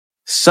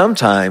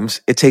Sometimes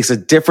it takes a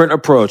different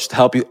approach to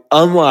help you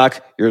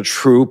unlock your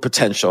true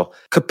potential.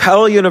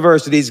 Capella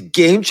University's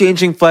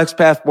game-changing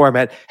FlexPath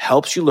format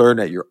helps you learn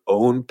at your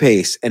own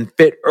pace and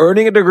fit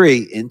earning a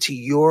degree into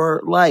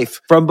your life.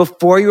 From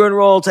before you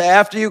enroll to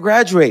after you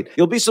graduate,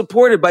 you'll be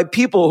supported by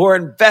people who are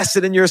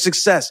invested in your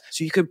success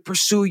so you can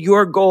pursue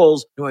your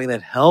goals knowing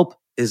that help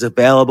is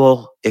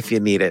available if you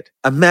need it.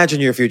 Imagine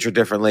your future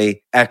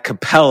differently at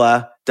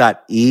capella.edu.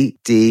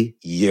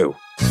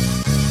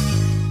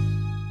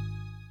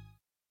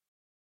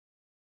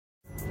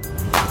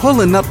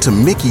 Pulling up to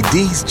Mickey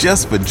D's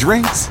just for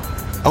drinks?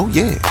 Oh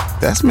yeah,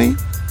 that's me.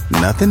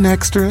 Nothing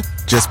extra,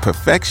 just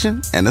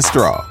perfection and a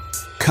straw.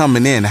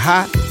 Coming in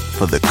hot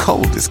for the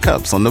coldest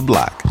cups on the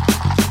block.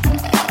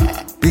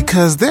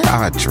 Because there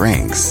are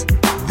drinks.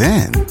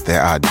 Then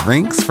there are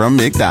drinks from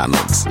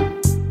McDonald's.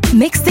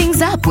 Mix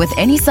things up with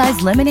any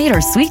size lemonade or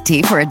sweet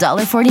tea for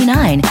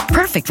 $1.49.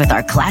 Perfect with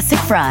our classic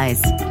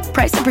fries.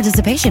 Price and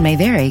participation may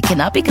vary.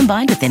 Cannot be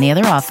combined with any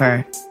other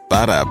offer.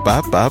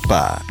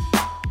 Ba-da-ba-ba-ba.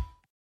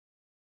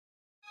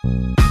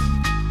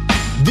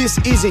 This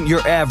isn't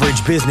your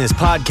average business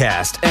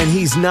podcast, and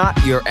he's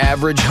not your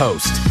average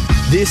host.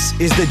 This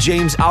is the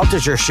James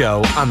Altucher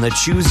Show on the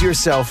Choose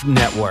Yourself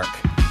Network.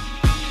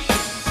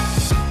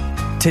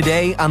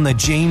 Today on the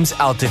James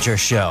Altucher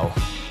Show.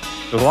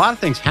 There's a lot of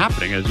things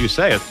happening, as you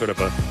say. It's sort of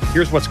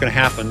here's what's going to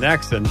happen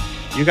next, and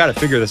you got to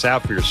figure this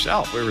out for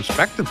yourself,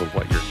 irrespective of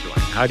what you're doing.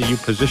 How do you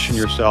position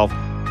yourself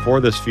for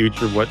this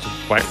future? What's the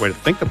right way to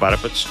think about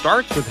it? But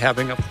starts with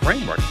having a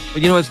framework.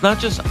 But it's not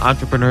just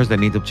entrepreneurs that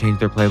need to change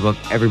their playbook.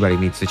 Everybody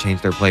needs to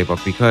change their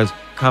playbook because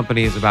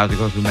company is about to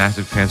go through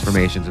massive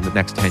transformations in the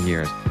next 10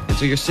 years. And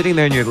so you're sitting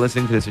there and you're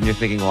listening to this and you're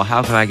thinking, well,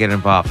 how can I get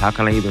involved? How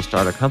can I either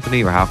start a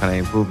company or how can I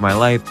improve my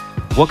life?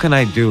 What can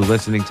I do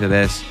listening to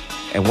this?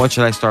 And what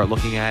should I start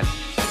looking at?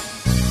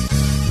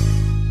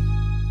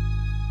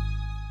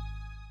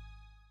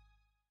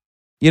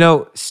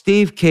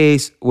 Steve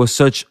Case was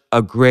such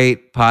a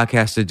great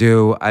podcast to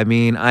do. I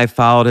mean, I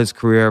followed his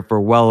career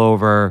for well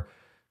over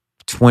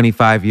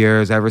 25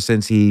 years, ever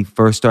since he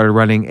first started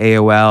running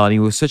AOL. And he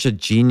was such a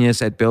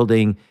genius at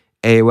building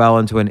AOL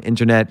into an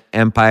internet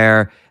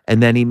empire.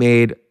 And then he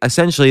made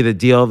essentially the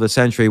deal of the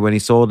century when he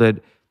sold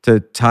it to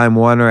Time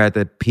Warner at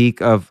the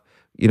peak of,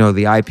 the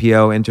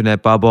IPO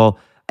internet bubble.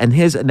 And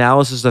his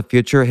analysis of the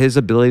future, his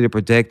ability to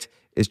predict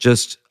is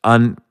just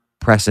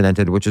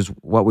unprecedented, which is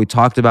what we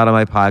talked about on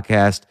my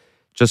podcast.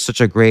 Just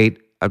such a great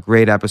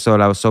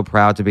episode. I was so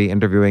proud to be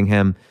interviewing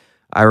him.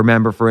 I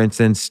remember, for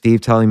instance,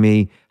 Steve telling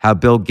me how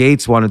Bill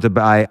Gates wanted to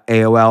buy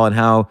AOL and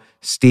how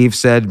Steve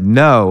said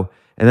no.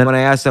 And then when I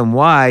asked him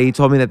why, he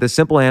told me that the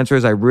simple answer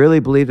is I really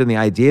believed in the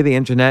idea of the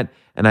internet,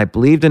 and I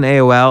believed in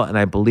AOL, and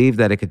I believed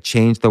that it could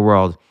change the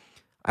world.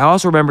 I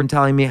also remember him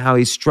telling me how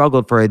he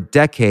struggled for a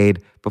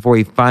decade before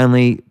he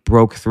finally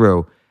broke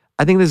through.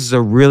 I think this is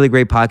a really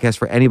great podcast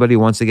for anybody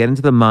who wants to get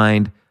into the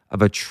mind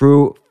of a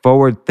true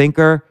forward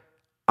thinker,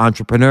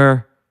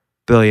 entrepreneur,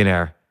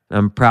 billionaire. And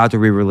I'm proud to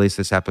re-release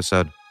this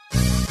episode.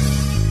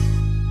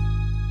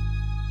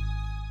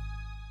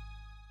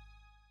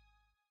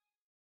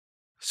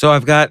 So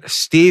I've got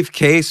Steve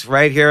Case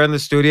right here in the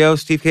studio.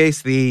 Steve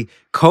Case, the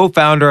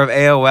co-founder of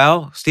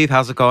AOL. Steve,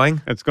 how's it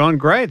going? It's going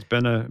great. It's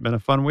been a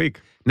fun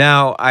week.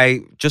 Now,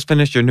 I just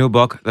finished your new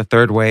book, The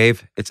Third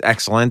Wave. It's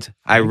excellent.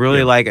 I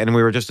really like, and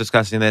we were just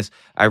discussing this,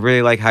 I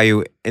really like how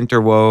you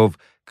interwove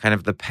kind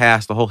of the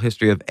past, the whole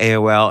history of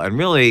AOL, and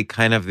really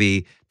kind of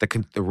the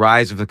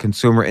rise of the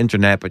consumer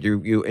internet, but you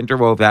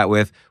interwove that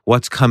with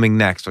what's coming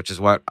next, which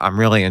is what I'm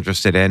really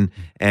interested in.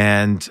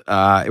 And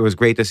it was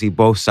great to see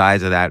both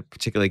sides of that,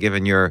 particularly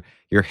given your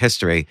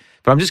history.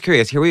 But I'm just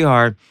curious, here we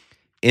are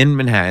in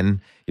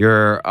Manhattan.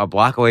 You're a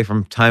block away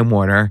from Time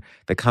Warner,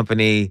 the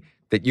company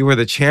that you were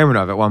the chairman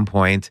of at one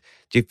point.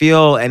 Do you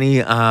feel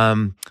any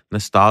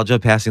nostalgia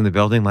passing the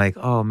building? Like,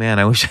 oh man,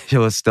 I wish I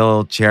was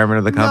still chairman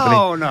of the company.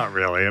 No, not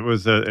really.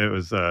 It's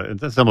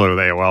similar with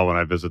AOL when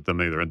I visit them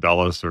either in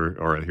Dulles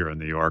or here in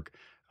New York.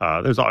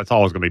 It's always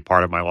going to be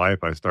part of my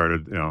life. I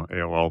started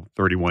AOL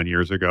 31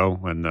 years ago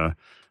when I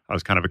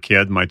was kind of a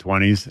kid in my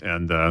 20s,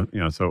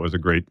 and so it was a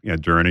great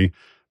journey.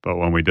 But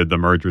when we did the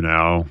merger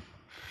now,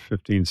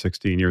 15,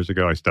 16 years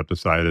ago, I stepped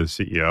aside as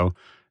CEO.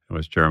 I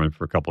was chairman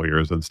for a couple of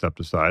years and stepped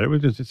aside.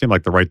 It seemed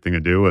like the right thing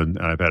to do, and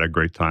I've had a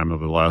great time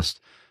over the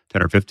last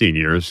 10 or 15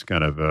 years,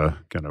 kind of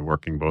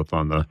working both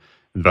on the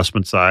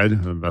investment side,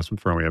 an investment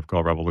firm we have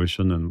called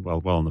Revolution, and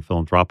well on the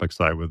philanthropic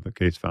side with the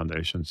Case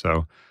Foundation.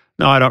 So,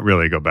 no, I don't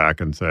really go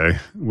back and say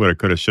woulda,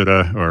 coulda,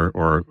 shoulda,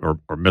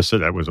 or miss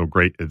it. That was a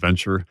great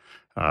adventure,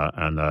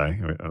 and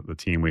the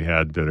team we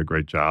had did a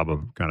great job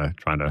of kind of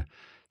trying to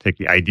take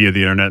the idea of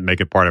the internet and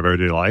make it part of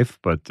everyday life.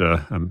 But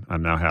I'm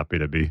now happy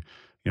to be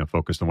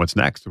focused on what's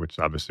next, which is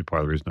obviously part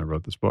of the reason I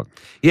wrote this book.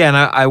 Yeah, and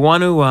I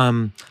want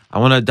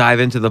to dive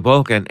into the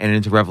book and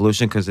into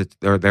Revolution because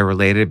they're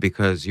related,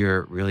 because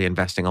you're really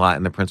investing a lot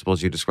in the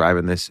principles you describe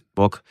in this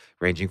book,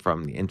 ranging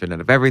from the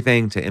Internet of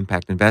Everything to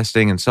impact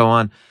investing and so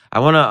on. I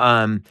want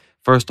to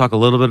first talk a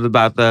little bit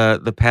about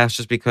the past,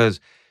 just because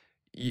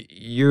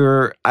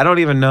you're, I don't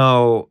even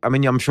know. I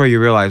mean, I'm sure you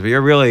realize, but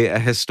you're really a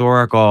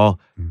historical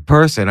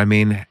person. I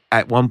mean,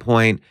 at one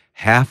point,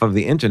 half of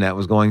the internet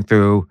was going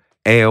through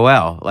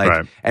AOL. Like,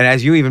 Right. and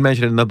as you even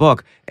mentioned in the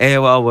book,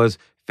 AOL was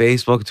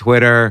Facebook,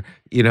 Twitter,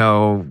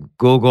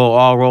 Google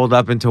all rolled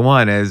up into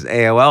one as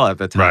AOL at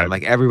the time. Right.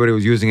 Like everybody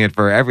was using it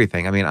for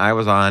everything. I mean, I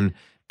was on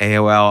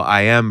AOL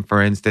IM,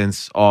 for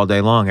instance, all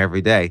day long,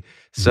 every day.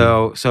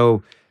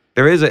 So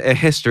there is a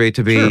history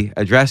to be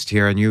addressed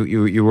here, and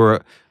you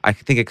were. I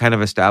think it kind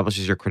of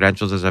establishes your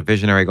credentials as a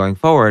visionary going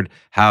forward.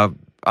 How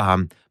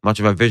much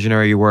of a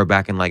visionary you were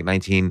back in like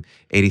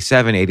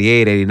 1987,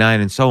 88, 89,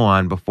 and so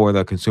on, before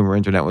the consumer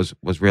internet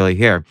was really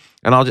here.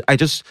 And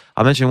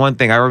I'll mention one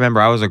thing. I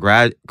remember I was a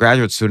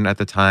graduate student at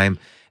the time,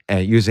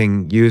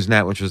 using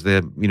Usenet, which was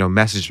the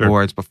message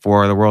boards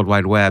before the World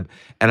Wide Web,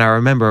 and I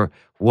remember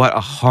what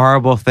a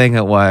horrible thing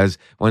it was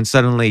when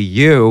suddenly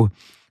you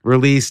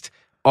released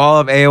all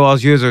of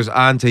AOL's users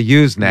onto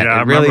Usenet.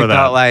 Yeah, it really I remember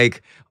felt that.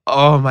 like,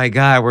 oh my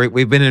God,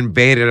 we've been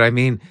invaded. I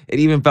mean, it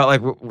even felt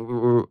like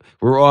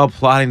we're all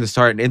plotting to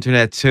start an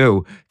internet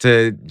too,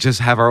 to just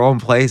have our own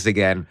place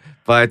again.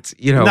 But,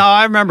 No,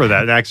 I remember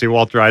that. Actually,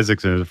 Walter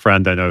Isaacson is a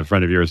friend, I know a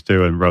friend of yours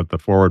too, and wrote the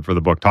foreword for the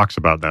book, talks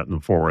about that in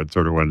the foreword,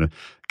 sort of when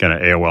kind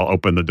of AOL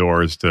opened the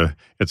doors to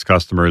its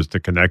customers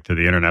to connect to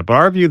the internet. But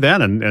our view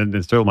then, and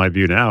it's still my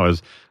view now,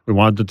 is we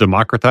wanted to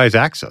democratize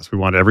access. We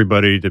wanted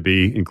everybody to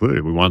be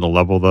included. We wanted to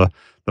level the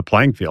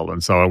playing field.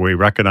 And so we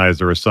recognized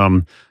there were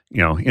some,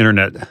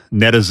 internet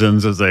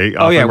netizens, as they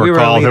often were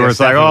called. They were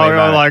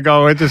like,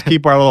 we just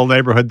keep our little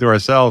neighborhood to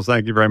ourselves.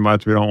 Thank you very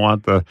much. We don't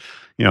want the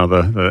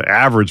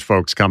average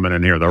folks coming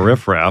in here, the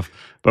riffraff.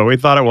 But we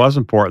thought it was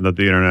important that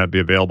the internet be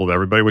available to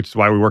everybody, which is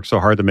why we worked so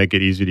hard to make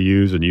it easy to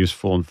use and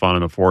useful and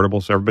fun and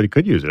affordable so everybody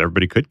could use it.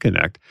 Everybody could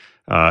connect.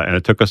 And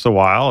it took us a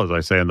while, as I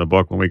say in the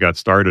book, when we got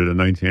started in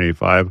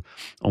 1985,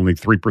 only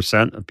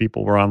 3% of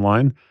people were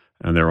online,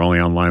 and they were only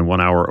online 1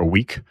 hour a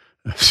week.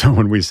 So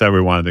when we said we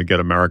wanted to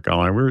get America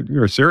online, we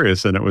were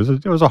serious, and it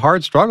was a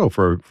hard struggle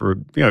for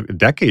a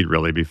decade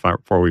really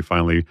before we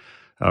finally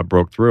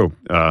broke through.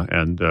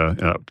 And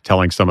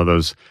telling some of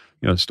those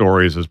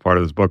stories as part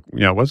of this book,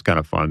 it was kind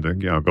of fun to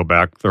go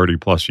back 30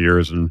 plus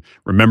years and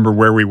remember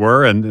where we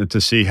were and to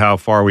see how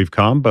far we've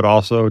come, but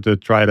also to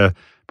try to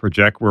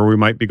project where we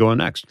might be going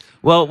next.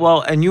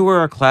 Well, and you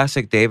were a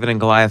classic David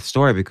and Goliath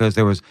story, because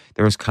there was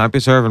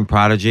CompuServe and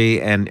Prodigy,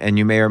 and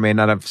you may or may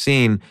not have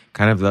seen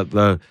kind of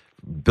the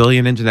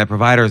billion internet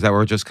providers that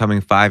were just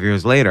coming 5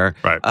 years later.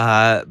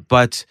 Right.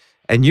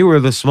 And you were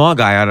the small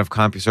guy out of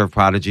CompuServe,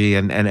 Prodigy,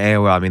 and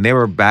AOL. I mean, they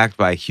were backed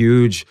by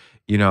huge,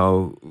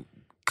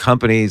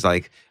 companies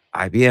like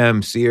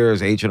IBM,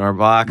 Sears, H&R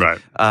Block. Right.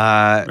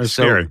 That's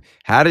so scary.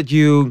 how did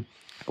you?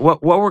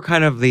 What were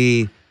kind of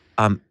the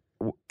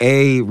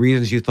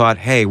reasons you thought,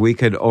 hey, we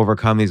could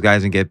overcome these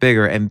guys and get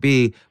bigger, and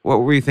B, what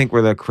were you think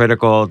were the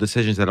critical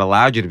decisions that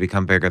allowed you to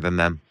become bigger than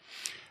them?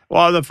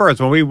 Well,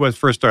 when we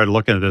first started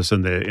looking at this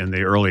in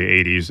the early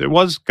 80s, it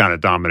was kind of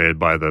dominated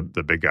by the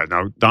big guys.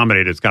 Now,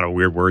 dominated is kind of a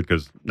weird word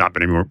because not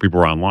many more people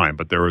were online,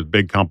 but there was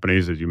big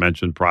companies, as you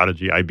mentioned,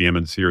 Prodigy, IBM,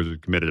 and Sears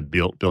had committed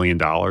 $1 billion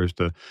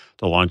to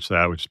launch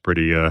that, which is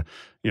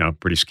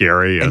pretty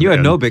scary. And you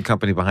had no big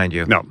company behind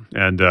you. No.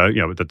 And,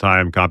 at the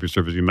time,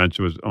 CompuServe, as you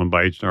mentioned, was owned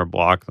by H&R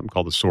Block. Something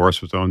called The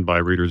Source was owned by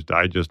Reader's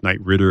Digest.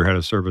 Knight Ridder had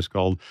a service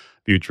called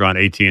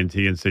Viewtron, AT&T, and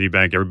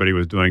Citibank. Everybody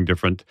was doing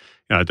different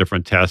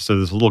tests. So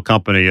this little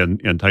company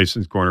in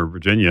Tyson's Corner,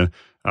 Virginia,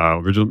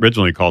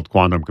 originally called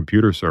Quantum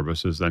Computer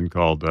Services, then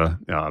called,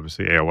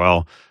 obviously,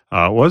 AOL,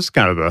 was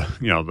kind of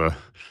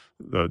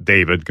the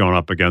David going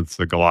up against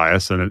the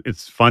Goliath. And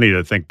it's funny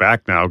to think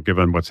back now,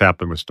 given what's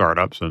happened with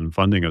startups and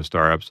funding of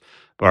startups.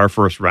 But our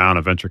first round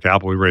of venture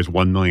capital, we raised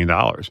 $1 million.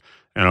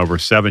 And over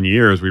 7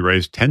 years, we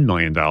raised $10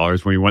 million. When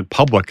we went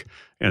public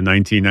in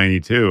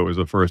 1992, it was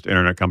the first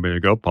internet company to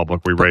go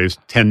public. We raised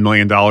 $10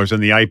 million in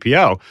the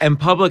IPO. And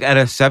public at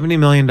a $70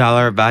 million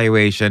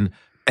valuation,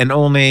 and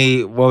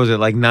only, what was it,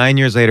 like 9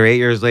 years later, 8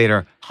 years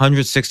later,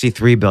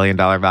 $163 billion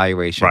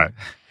valuation. Right.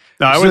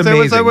 No, It's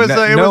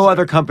amazing. No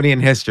other company in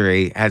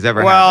history has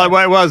ever had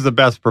that. It was the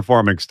best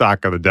performing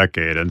stock of the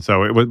decade. And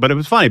so it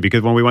was funny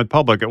because when we went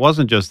public, it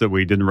wasn't just that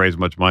we didn't raise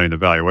much money and the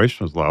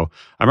valuation was low.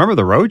 I remember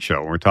the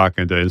roadshow when we're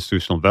talking to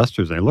institutional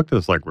investors and they looked at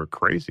us like we're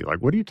crazy. Like,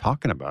 what are you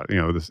talking about?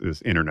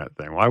 This internet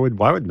thing. Why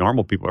would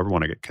normal people ever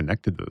want to get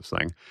connected to this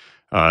thing?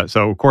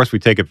 So of course we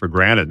take it for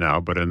granted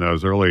now, but in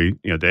those early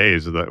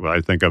days, what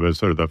I think of as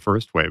sort of the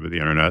first wave of the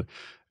internet,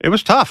 it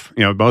was tough.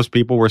 Most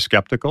people were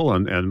skeptical,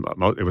 and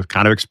it was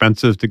kind of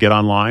expensive to get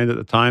online at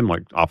the time,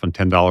 like often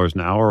 $10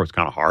 an hour. It was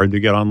kind of hard to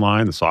get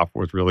online. The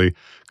software was really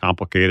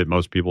complicated.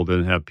 Most people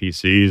didn't have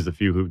PCs. The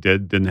few who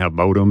didn't have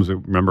modems.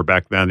 Remember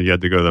back then, you had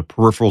to go to the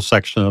peripheral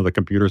section of the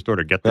computer store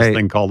to get this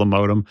thing called a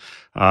modem.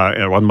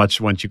 It wasn't much,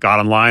 once you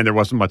got online, there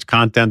wasn't much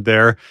content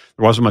there.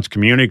 There wasn't much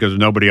community because there was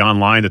nobody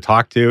online to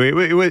talk to.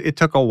 It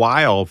took a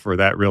while for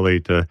that really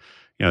to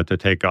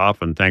take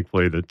off. And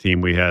thankfully, the team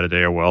we had at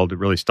AOL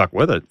really stuck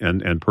with it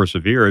and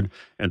persevered.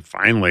 And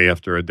finally,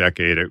 after a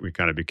decade, we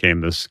kind of became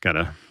this kind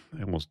of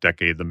almost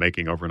decade the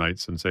making overnight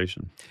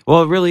sensation.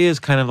 Well, it really is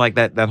kind of like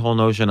that whole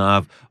notion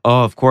of,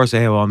 oh, of course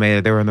AOL made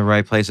it. They were in the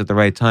right place at the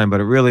right time.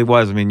 But it really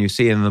was. I mean, you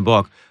see it in the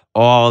book,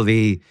 all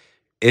the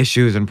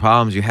issues and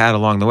problems you had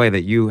along the way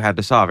that you had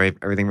to solve, right?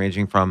 Everything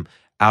ranging from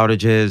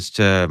outages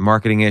to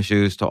marketing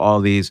issues to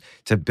all these,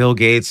 to Bill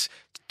Gates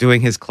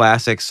doing his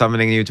classic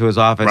summoning you to his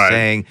office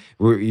saying,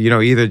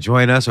 either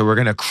join us or we're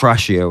going to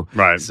crush you.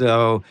 Right.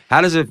 So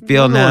how does it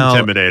feel now?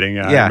 Intimidating.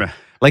 Yeah.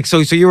 Like, so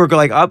you were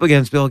like up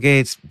against Bill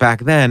Gates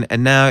back then,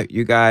 and now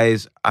you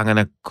guys, I'm going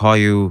to call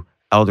you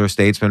elder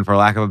statesmen for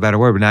lack of a better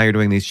word, but now you're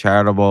doing these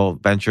charitable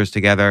ventures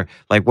together.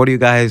 Like, what do you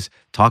guys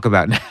talk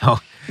about now?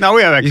 No,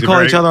 we have actually. You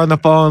call each other on the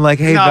phone, like,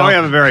 "Hey, no, Bill." We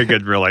have a very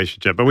good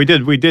relationship, but we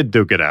did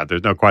duke it out.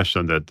 There's no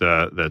question that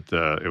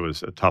it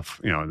was a tough,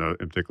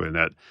 particularly in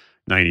that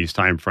 '90s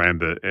time frame.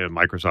 That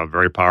Microsoft,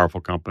 very powerful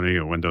company,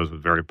 and Windows was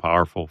a very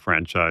powerful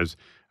franchise.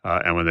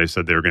 And when they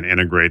said they were going to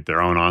integrate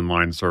their own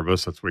online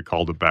service, that's what we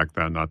called it back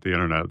then, not the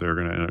internet. They were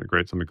going to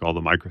integrate something called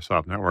the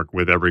Microsoft Network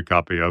with every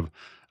copy of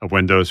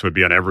Windows, so it would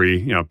be on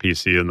every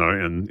PC in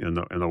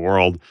the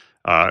world.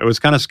 It was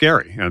kind of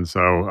scary, and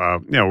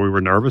so we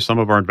were nervous. Some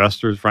of our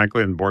investors,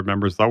 frankly, and board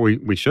members thought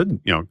we should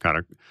kind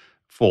of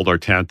fold our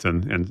tent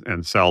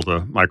and sell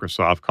to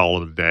Microsoft,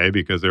 call it a day,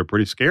 because they're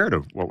pretty scared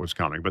of what was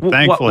coming. But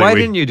thankfully, why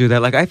didn't you do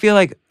that? Like, I feel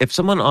like if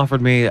someone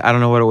offered me, I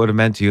don't know what it would have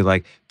meant to you,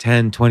 like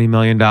 $10-20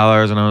 million,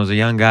 and I was a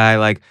young guy,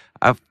 like,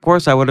 of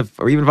course I would have,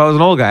 or even if I was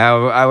an old guy,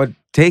 I would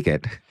take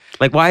it.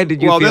 Like, why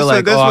did you feel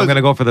I'm going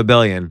to go for the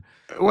billion?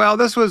 Well,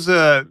 this was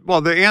the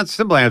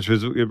simple answer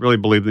is we really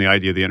believed in the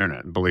idea of the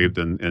internet, and believed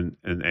in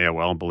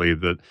AOL, and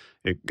believed that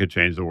it could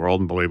change the world,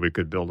 and believed we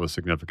could build a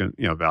significant,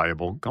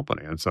 valuable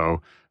company. And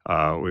so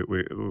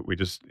we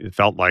just, it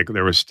felt like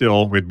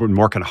we'd been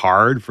working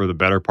hard for the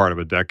better part of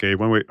a decade.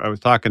 I was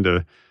talking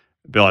to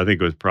Bill, I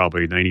think it was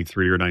probably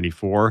 93 or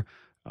 94,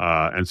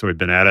 and so we'd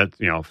been at it,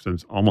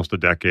 since almost a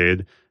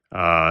decade.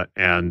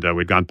 And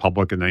we'd gone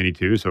public in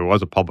 '92, so it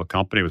was a public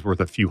company. It was worth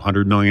a few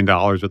 $100 million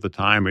at the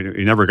time.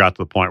 He never got to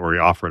the point where he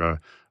offered a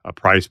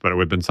price, but it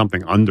would have been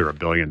something under $1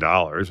 billion.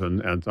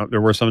 And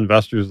there were some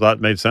investors that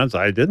made sense.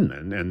 I didn't,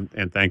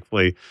 and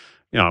thankfully,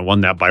 I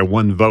won that by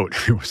one vote.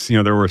 It was,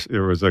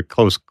 there was a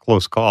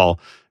close call.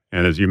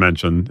 And as you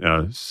mentioned,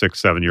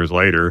 6-7 years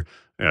later,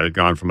 it had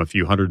gone from a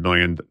few $100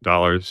 million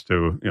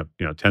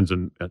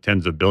to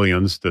tens of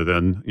billions to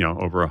then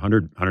over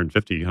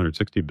 150,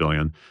 160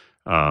 billion.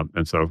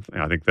 And so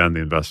I think then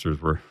the investors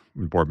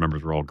board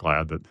members were all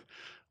glad that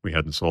we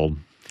hadn't sold.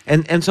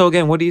 And so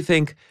again, what do you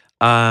think?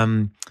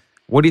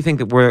 What do you think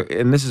that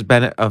and this is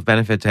of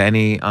benefit to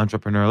any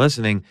entrepreneur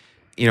listening?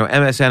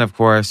 MSN, of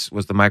course,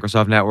 was the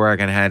Microsoft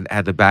network and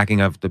had the backing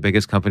of the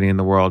biggest company in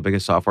the world,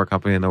 biggest software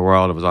company in the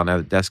world. It was on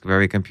a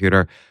desk-very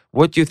computer.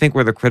 What do you think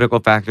were the critical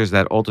factors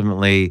that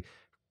ultimately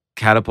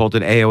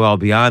catapulted AOL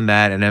beyond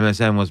that, and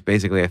MSN was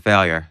basically a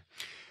failure?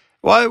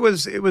 Well, it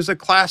was a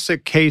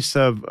classic case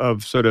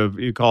of sort of,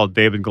 you call it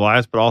David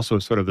Goliath, but also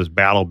sort of this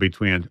battle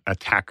between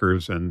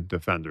attackers and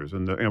defenders.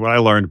 And what I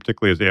learned,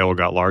 particularly as AOL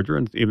got larger,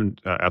 and even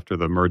after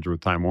the merger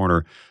with Time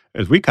Warner,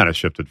 is we kind of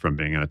shifted from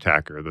being an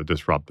attacker, the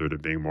disruptor, to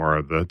being more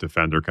of the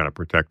defender, kind of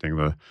protecting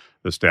the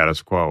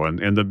status quo.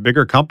 And the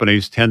bigger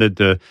companies tended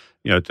to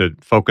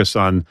focus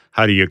on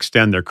how do you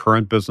extend their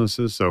current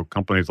businesses. So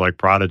companies like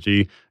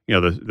Prodigy,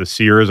 the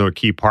Sears, a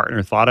key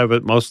partner, thought of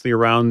it mostly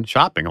around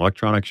shopping,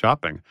 electronic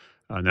shopping.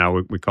 Now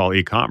we call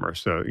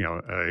e-commerce. So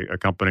a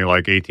company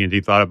like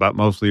AT&T thought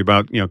mostly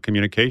about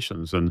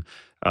communications, and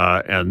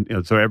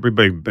so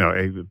everybody,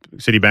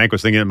 Citibank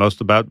was thinking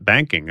most about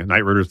banking, and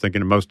Knight Ridder was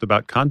thinking most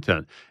about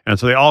content, and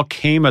so they all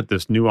came at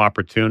this new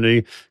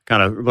opportunity,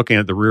 kind of looking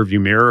at the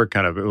rearview mirror,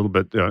 kind of a little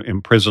bit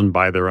imprisoned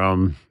by their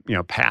own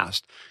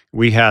past.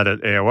 We had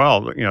at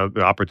AOL,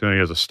 the opportunity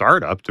as a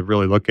startup to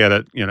really look at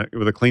it,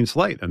 with a clean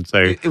slate and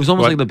say it was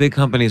almost like the big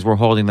companies were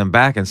holding them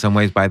back in some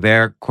ways by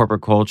their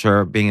corporate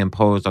culture being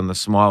imposed on the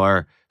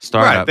smaller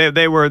startup. Right.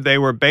 They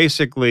were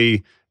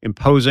basically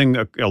imposing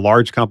a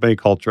large company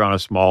culture on a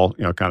small,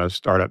 kind of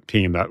startup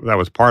team. That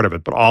was part of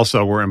it, but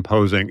also were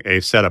imposing a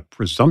set of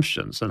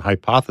presumptions and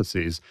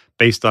hypotheses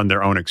based on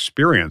their own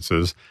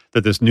experiences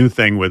that this new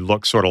thing would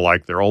look sort of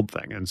like their old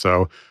thing. And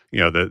so,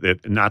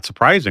 not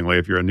surprisingly,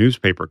 if you're a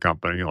newspaper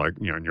company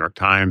like New York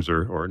Times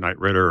or Knight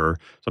Ridder or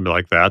something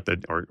like that,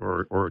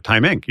 or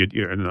Time Inc.,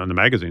 on the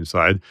magazine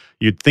side,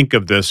 you'd think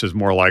of this as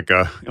more like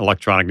a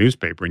electronic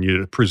newspaper, and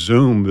you'd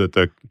presume that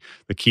the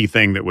key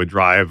thing that would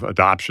drive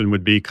adoption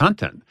would be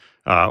content.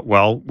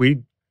 Well,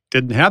 we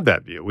didn't have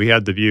that view. We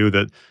had the view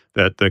that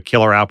the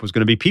killer app was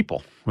going to be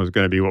people, was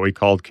going to be what we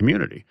called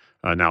community.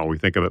 Now we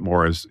think of it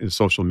more as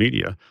social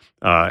media.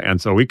 And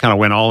so we kind of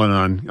went all in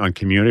on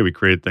community. We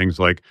created things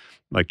like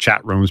like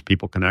chat rooms,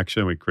 people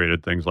connection. We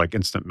created things like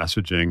instant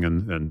messaging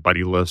and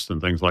buddy lists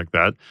and things like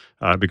that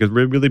because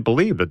we really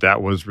believed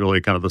that was really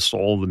kind of the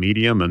soul of the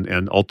medium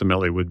and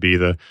ultimately would be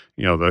the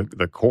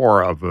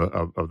core of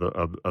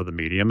the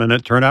medium. And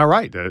it turned out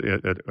right.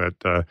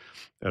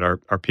 At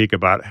our peak,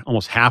 about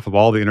almost half of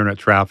all the internet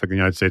traffic in the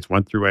United States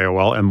went through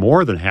AOL, and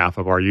more than half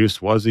of our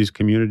use was these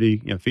community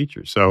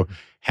features. So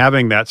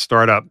having that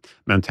startup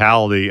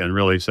mentality and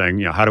really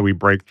saying, how do we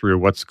break through?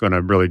 What's going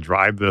to really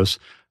drive this?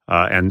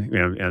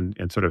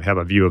 And sort of have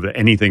a view of that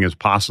anything is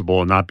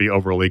possible and not be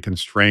overly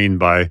constrained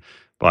by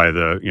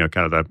the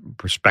kind of the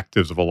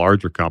perspectives of a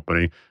larger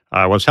company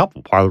was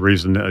helpful. Part of the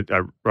reason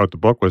I wrote the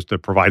book was to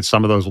provide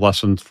some of those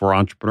lessons for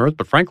entrepreneurs,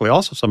 but frankly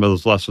also some of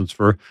those lessons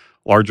for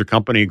larger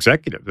company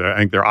executives. I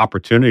think there are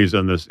opportunities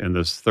in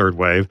this third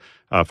wave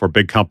for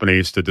big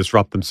companies to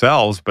disrupt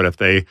themselves, but if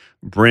they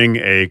bring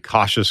a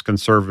cautious,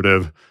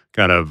 conservative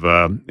kind of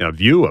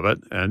view of it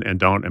and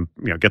don't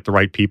get the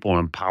right people and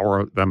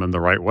empower them in the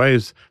right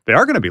ways, they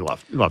are going to be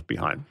left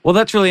behind. Well,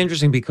 that's really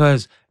interesting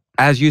because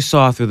as you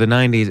saw through the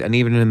 90s and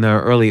even in the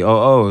early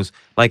 00s,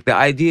 like the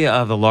idea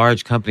of the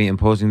large company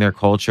imposing their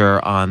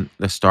culture on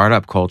the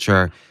startup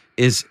culture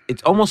it's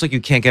almost like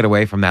you can't get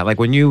away from that. Like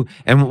when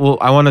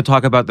I want to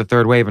talk about the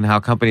third wave and how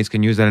companies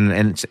can use that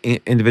and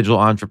individual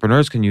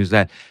entrepreneurs can use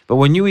that. But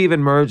when you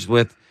even merged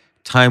with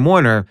Time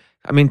Warner,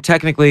 I mean,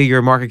 technically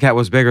your market cap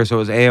was bigger, so it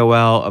was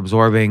AOL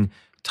absorbing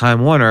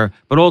Time Warner,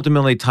 but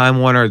ultimately Time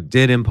Warner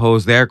did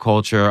impose their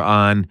culture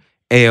on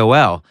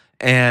AOL.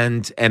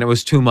 And it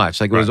was too much.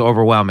 Like it was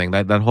overwhelming.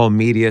 That whole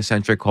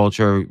media-centric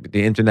culture,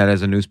 the internet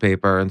as a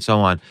newspaper and so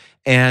on.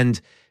 And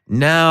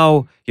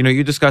now,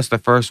 you discussed the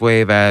first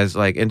wave as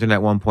like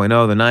Internet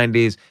 1.0, the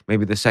 90s.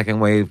 Maybe the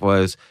second wave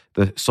was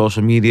the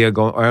social media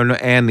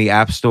and the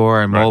App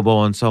Store and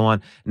mobile and so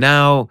on.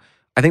 Now,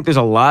 I think there's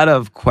a lot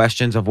of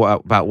questions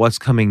about what's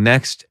coming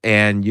next,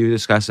 and you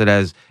discuss it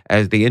as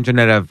the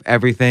Internet of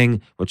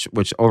Everything,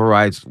 which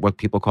overrides what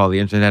people call the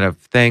Internet of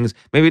Things.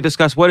 Maybe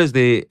discuss what is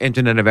the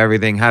Internet of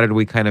Everything? How did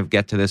we kind of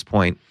get to this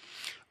point?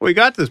 We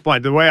got to this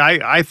point. The way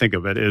I think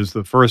of it is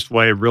the first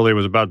wave really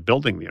was about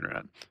building the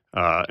internet.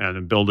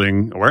 And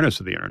building awareness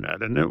of the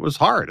internet, and it was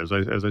hard. As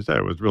I said,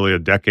 it was really a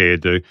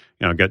decade to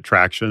get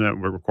traction. It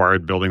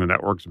required building the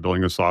networks,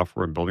 building the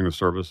software, and building the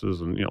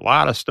services, and a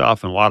lot of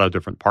stuff and a lot of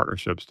different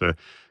partnerships to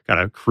kind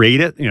of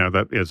create it.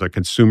 That is a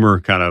consumer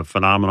kind of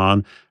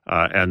phenomenon,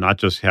 and not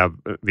just have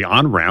the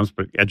on ramps,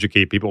 but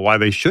educate people why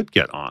they should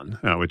get on.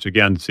 Which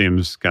again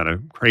seems kind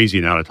of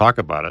crazy now to talk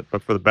about it,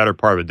 but for the better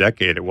part of a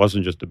decade, it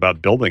wasn't just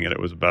about building it;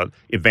 it was about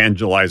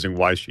evangelizing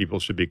why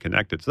people should be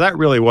connected. So that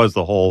really was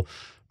the whole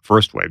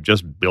first wave,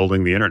 just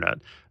building the internet.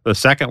 The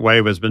second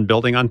wave has been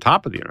building on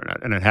top of the internet.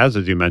 And it has,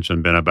 as you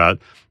mentioned, been about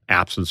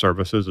apps and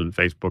services, and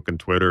Facebook and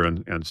Twitter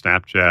and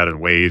Snapchat and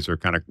Waze are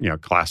kind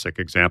of classic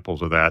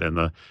examples of that in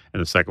the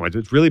second wave.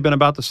 It's really been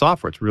about the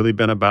software. It's really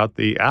been about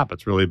the app.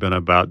 It's really been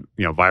about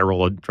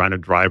trying to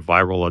drive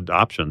viral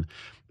adoption.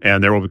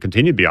 And there will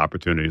continue to be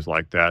opportunities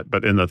like that.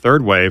 But in the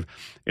third wave,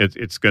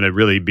 it's going to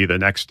really be the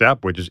next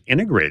step, which is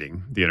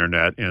integrating the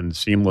internet in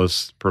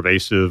seamless,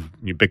 pervasive,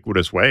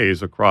 ubiquitous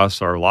ways across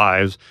our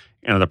lives.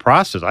 And in the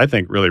process, I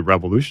think really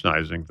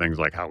revolutionizing things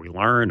like how we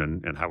learn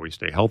and how we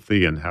stay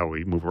healthy and how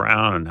we move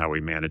around and how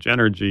we manage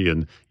energy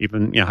and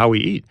even how we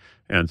eat.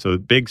 And so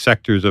big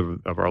sectors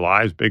of our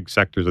lives, big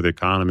sectors of the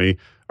economy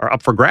are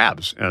up for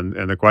grabs. And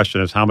the question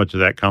is how much of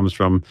that comes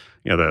from,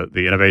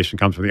 the innovation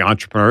comes from the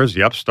entrepreneurs,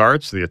 the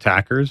upstarts, the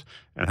attackers,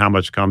 and how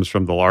much comes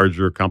from the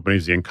larger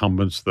companies, the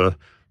incumbents, the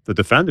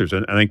defenders.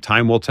 And I think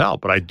time will tell.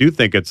 But I do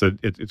think it's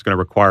going to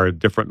require a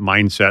different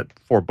mindset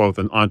for both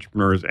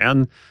entrepreneurs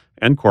and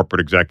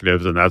corporate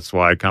executives. And that's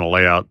why I kind of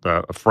lay out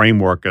a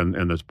framework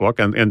in this book.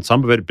 And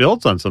some of it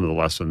builds on some of the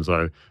lessons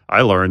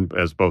I learned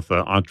as both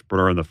an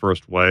entrepreneur in the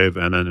first wave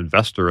and an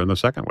investor in the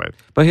second wave.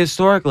 But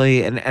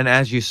historically, and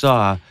as you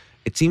saw,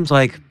 it seems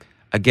like,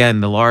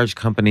 again, the large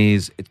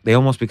companies, they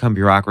almost become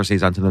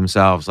bureaucracies unto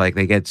themselves. Like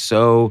they get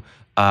so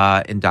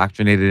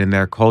indoctrinated in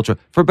their culture,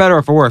 for better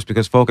or for worse,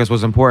 because focus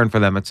was important for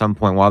them at some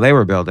point while they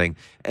were building.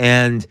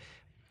 And,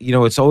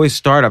 it's always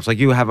startups. Like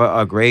you have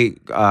a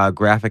great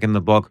graphic in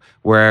the book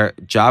where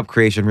job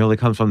creation really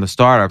comes from the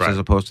startups as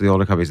opposed to the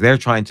older companies. They're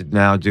trying to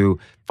now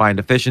find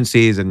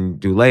efficiencies and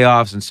do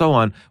layoffs and so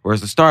on,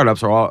 whereas the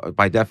startups are all,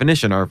 by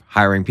definition, are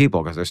hiring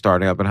people because they're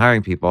starting up and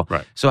hiring people.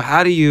 Right. So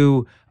how do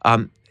you...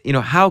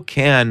 how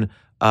can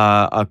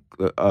a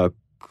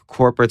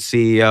corporate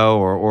CEO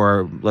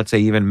or let's say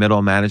even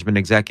middle management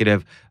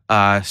executive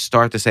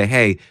start to say,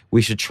 hey,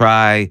 we should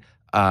try,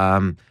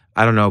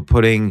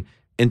 putting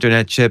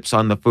internet chips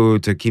on the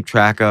food to keep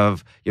track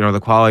of, the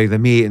quality of the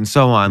meat and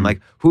so on? Mm-hmm.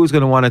 Like who's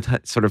going to want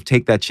to sort of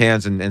take that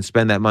chance and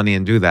spend that money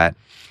and do that?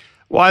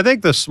 Well, I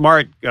think the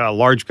smart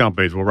large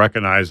companies will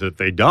recognize that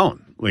they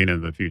don't lean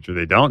into the future.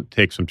 They don't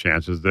take some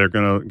chances. They're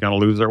going to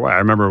lose their way. I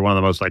remember one of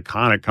the most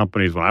iconic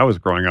companies when I was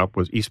growing up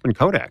was Eastman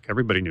Kodak.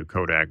 Everybody knew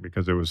Kodak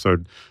because it was so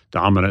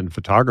dominant in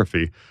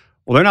photography.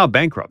 Well, they're now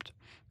bankrupt.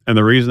 And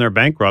the reason they're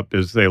bankrupt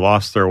is they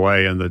lost their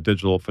way in the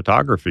digital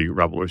photography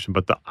revolution.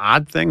 But the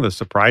odd thing, the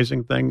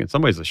surprising thing, in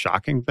some ways the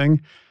shocking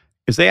thing,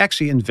 is they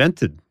actually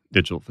invented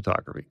digital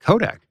photography,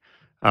 Kodak.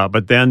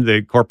 But then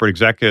the corporate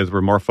executives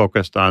were more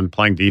focused on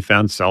playing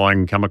defense,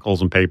 selling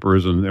chemicals and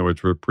papers, and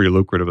which were pretty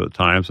lucrative at the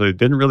time. So they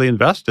didn't really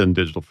invest in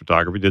digital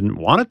photography, didn't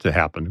want it to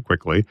happen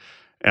quickly.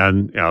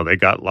 And they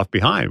got left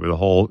behind with a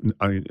whole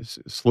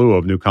slew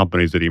of new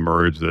companies that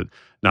emerged that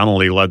not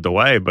only led the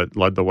way, but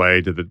led the way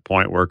to the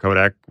point where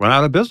Kodak went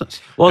out of business.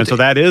 Well, and so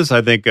that is,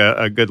 I think,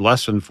 a good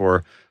lesson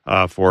for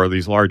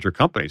these larger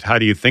companies. How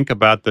do you think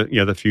about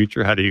the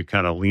future? How do you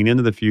kind of lean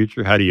into the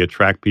future? How do you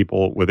attract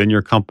people within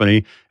your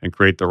company and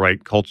create the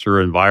right culture,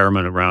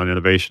 environment around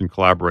innovation,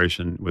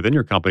 collaboration within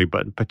your company?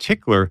 But in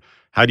particular,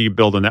 how do you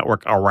build a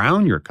network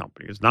around your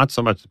company? It's not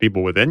so much the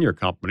people within your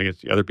company,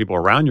 it's the other people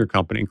around your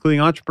company, including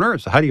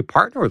entrepreneurs. So how do you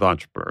partner with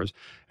entrepreneurs?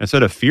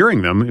 Instead of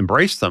fearing them,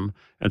 embrace them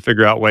and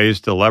figure out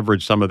ways to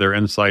leverage some of their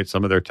insights,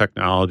 some of their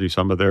technology,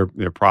 some of their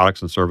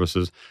products and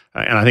services.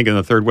 And I think in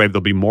the third wave,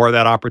 there'll be more of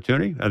that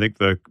opportunity. I think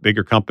the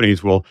bigger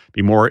companies will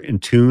be more in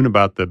tune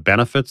about the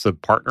benefits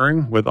of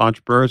partnering with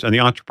entrepreneurs, and the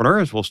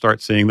entrepreneurs will start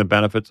seeing the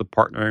benefits of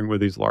partnering with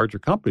these larger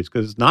companies,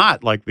 because it's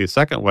not like the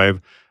second wave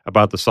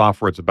about the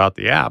software, it's about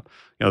the app.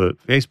 The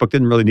Facebook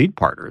didn't really need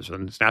partners,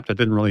 and Snapchat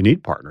didn't really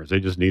need partners. They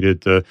just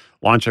needed to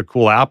launch a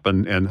cool app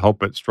and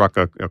hope it struck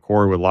a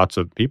chord with lots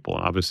of people,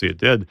 and obviously it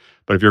did.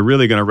 But if you're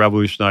really going to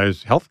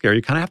revolutionize healthcare,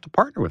 you kind of have to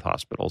partner with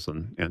hospitals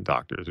and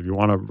doctors. If you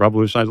want to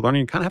revolutionize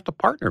learning, you kind of have to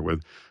partner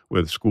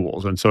with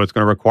schools. And so it's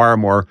going to require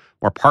more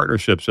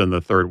partnerships in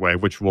the third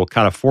wave, which will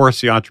kind of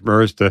force the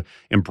entrepreneurs to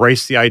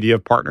embrace the idea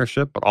of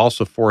partnership, but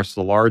also force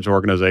the large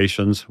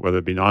organizations, whether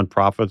it be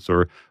nonprofits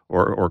or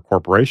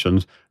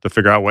corporations, to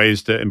figure out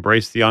ways to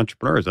embrace the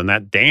entrepreneurs. And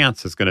that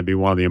dance is going to be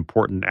one of the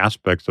important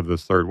aspects of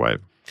this third wave.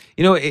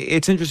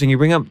 It's interesting. You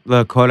bring up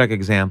the Kodak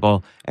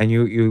example, and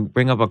you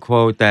bring up a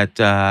quote that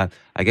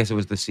I guess it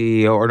was the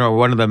CEO, or no,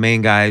 one of the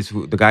main guys,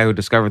 the guy who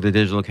discovered the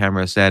digital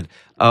camera, said,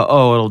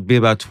 it'll be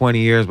about 20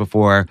 years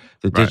before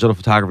the digital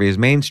photography is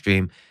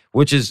mainstream,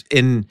 which is,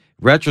 in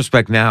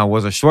retrospect now,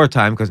 was a short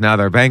time because now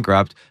they're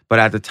bankrupt. But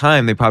at the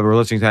time, they probably were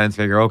listening to that and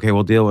figure, okay,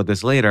 we'll deal with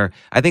this later.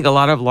 I think a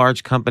lot of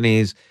large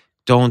companies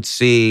don't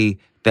see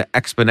the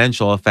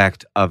exponential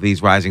effect of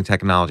these rising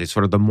technologies,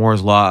 sort of the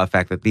Moore's Law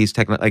effect, that these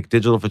like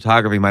digital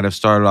photography might have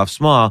started off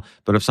small,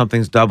 but if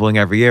something's doubling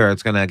every year,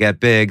 it's going to get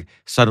big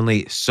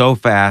suddenly so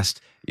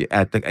fast. It's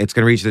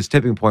going to reach this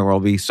tipping point where it'll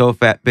be so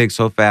big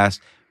so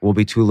fast, we'll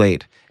be too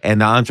late.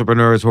 And the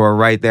entrepreneurs who are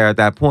right there at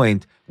that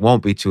point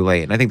won't be too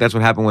late. And I think that's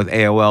what happened with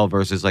AOL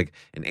versus like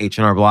an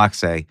H&R Block,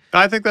 say.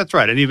 I think that's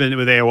right. And even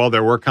with AOL,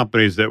 there were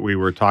companies that we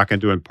were talking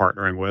to and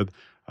partnering with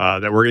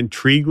that were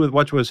intrigued with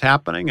what was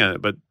happening,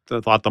 but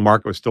thought the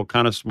market was still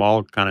kind of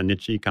small, kind of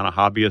niche-y, kind of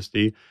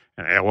hobbyist-y.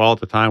 And AOL at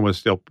the time was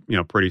still,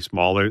 pretty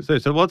small. They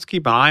said, well, let's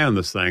keep an eye on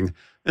this thing.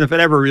 And if it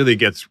ever really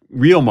gets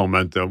real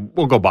momentum,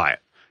 we'll go buy it.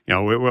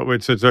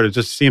 It sort of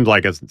just seems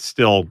like it's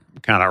still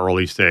kind of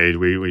early stage.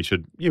 We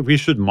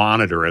should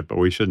monitor it, but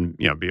we shouldn't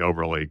be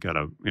overly kind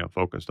of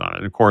focused on it.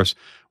 And of course,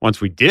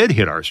 once we did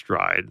hit our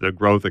stride, the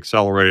growth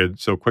accelerated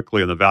so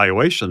quickly and the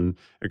valuation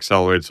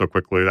accelerated so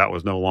quickly that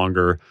was no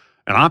longer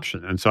an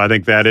option. And so I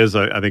think that is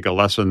a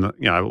lesson that,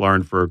 I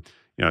learned for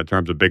in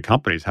terms of big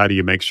companies. How do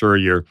you make sure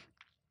you're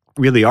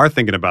really are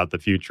thinking about the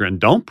future and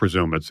don't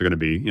presume it's going to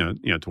be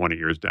 20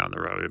 years down the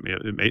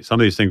road?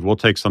 Some of these things will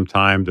take some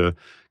time to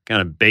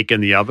kind of bake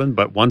in the oven,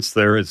 but once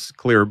there is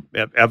clear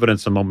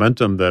evidence and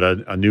momentum that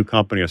a new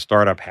company, a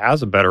startup,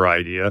 has a better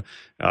idea,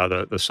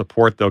 the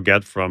support they'll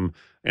get from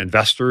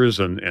investors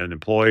and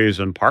employees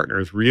and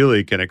partners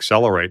really can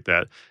accelerate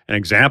that. An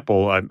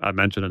example I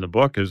mentioned in the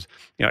book is,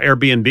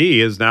 Airbnb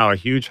is now a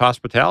huge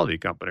hospitality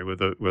company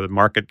with a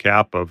market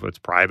cap of, it's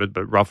private,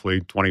 but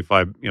roughly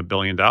 $25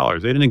 billion.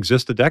 They didn't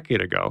exist a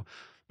decade ago.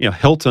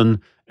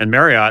 Hilton and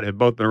Marriott have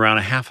both been around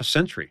a half a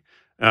century.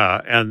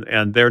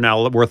 And they're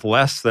now worth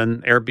less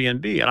than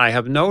Airbnb. And I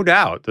have no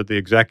doubt that the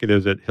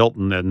executives at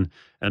Hilton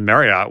and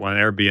Marriott, when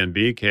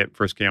Airbnb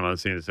first came on the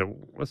scene, they said,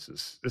 "What's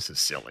this? This is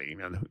silly.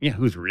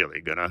 Who's really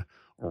gonna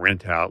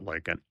rent out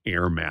like an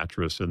air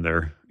mattress in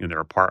their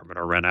apartment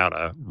or rent out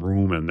a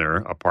room in their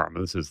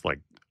apartment? This is like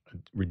a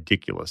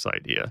ridiculous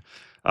idea."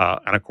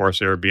 And of course,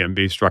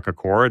 Airbnb struck a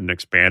chord and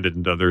expanded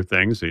into other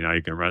things. So,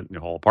 you can rent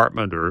your whole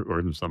apartment or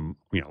in some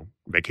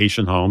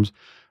vacation homes.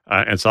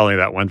 And suddenly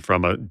that went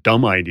from a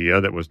dumb idea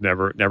that was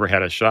never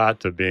had a shot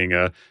to being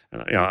an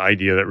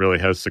idea that really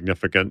has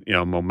significant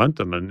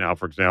momentum. And now,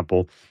 for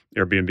example,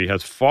 Airbnb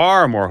has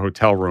far more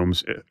hotel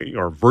rooms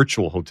or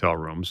virtual hotel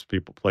rooms,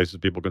 places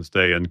people can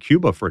stay in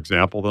Cuba, for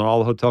example, than all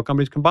the hotel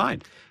companies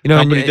combined.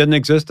 Company didn't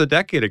exist a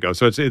decade ago.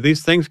 So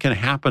these things can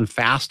happen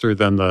faster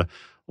than the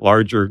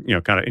larger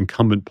kind of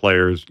incumbent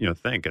players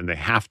think, and they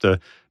have to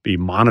be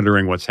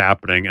monitoring what's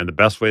happening. And the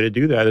best way to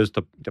do that is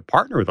to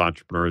partner with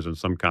entrepreneurs in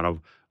some kind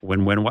of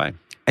win-win way.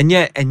 And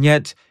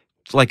yet,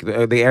 like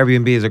the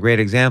Airbnb is a great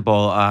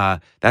example.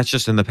 That's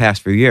just in the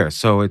past few years.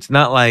 So it's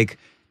not like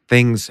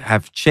things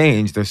have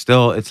changed,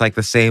 it's like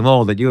the same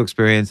old that you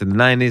experienced in the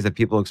 90s that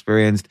people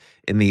experienced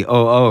in the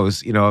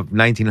OOs, of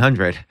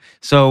 1900.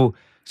 So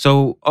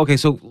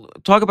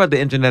talk about the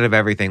Internet of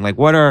Everything. Like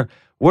what are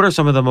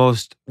some of the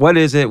most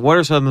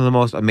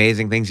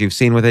amazing things you've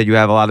seen with it? You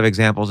have a lot of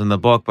examples in the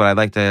book, but I'd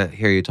like to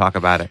hear you talk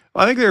about it.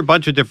 Well, I think there are a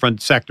bunch of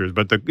different sectors,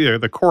 but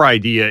the core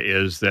idea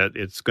is that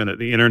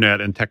the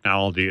internet and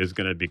technology is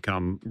going to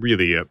become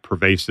really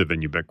pervasive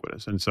and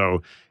ubiquitous. And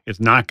so it's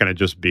not going to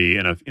just be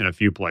in a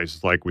few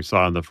places like we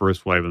saw in the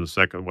first wave and the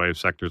second wave,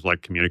 sectors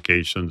like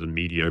communications and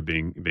media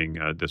being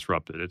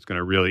disrupted. It's going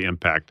to really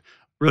impact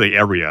really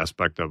every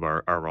aspect of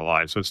our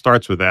lives. So it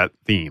starts with that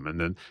theme. And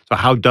then, so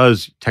how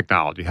does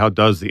technology, how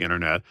does the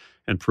internet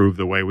improve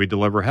the way we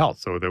deliver health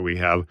so that we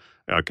have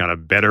kind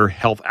of better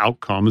health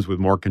outcomes with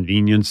more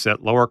convenience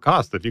at lower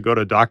cost? If you go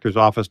to a doctor's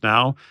office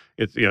now,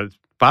 it's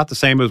about the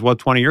same as what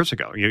 20 years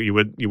ago. You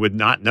would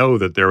not know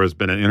that there has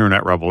been an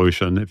internet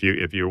revolution if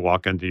you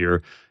walk into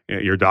your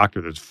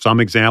doctor. There's some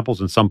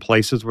examples in some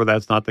places where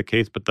that's not the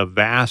case, but the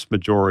vast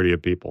majority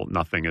of people,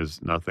 nothing has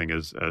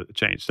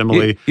changed.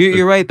 Similarly,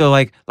 you're right though.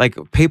 Like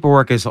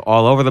paperwork is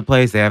all over the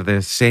place. They have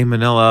the same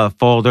manila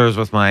folders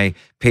with my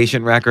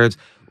patient records.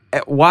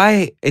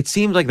 Why it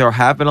seems like there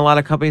have been a lot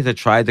of companies that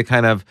tried to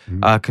kind of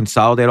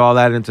consolidate all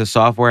that into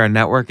software and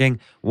networking.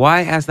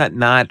 Why has that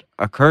not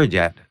occurred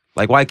yet?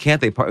 Like, why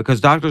can't they?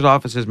 Because doctors'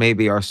 offices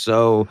maybe are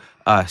so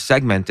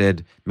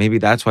segmented. Maybe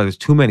that's why there's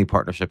too many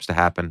partnerships to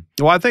happen.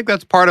 Well, I think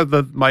that's part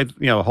of my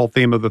whole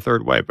theme of the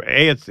third wave.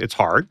 A, it's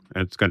hard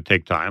and it's going to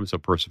take time, so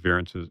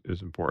perseverance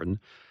is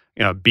important.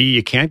 B,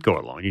 you can't go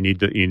alone. You need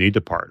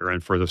to partner,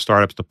 and for the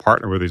startups to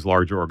partner with these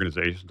larger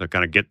organizations to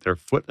kind of get their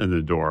foot in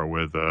the door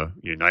with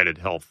United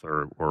Health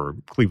or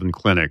Cleveland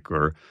Clinic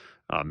or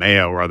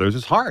Mayo or others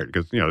is hard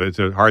because it's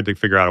hard to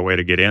figure out a way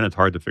to get in. It's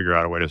hard to figure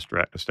out a way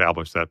to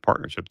establish that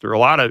partnership. There are a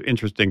lot of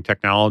interesting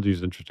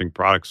technologies, interesting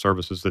products,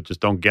 services that just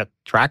don't get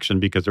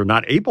traction because they're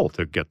not able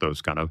to get those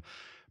kind of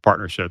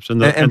partnerships.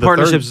 And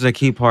partnerships is a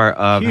key part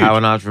of how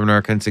an entrepreneur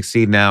can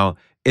succeed now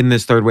in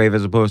this third wave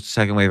as opposed to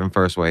second wave and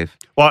first wave.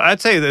 Well, I'd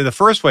say the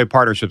first wave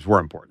partnerships were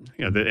important.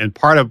 And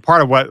part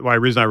of why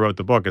reason I wrote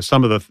the book is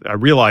I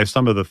realized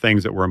some of the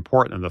things that were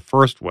important in the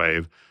first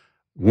wave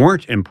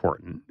weren't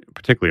important,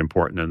 particularly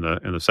important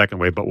in the second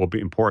wave, but will be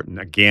important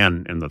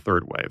again in the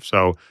third wave.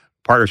 So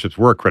partnerships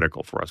were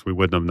critical for us. We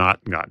wouldn't have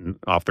not gotten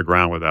off the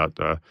ground without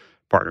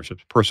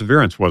partnerships.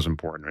 Perseverance was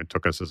important. It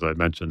took us, as I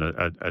mentioned,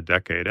 a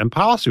decade. And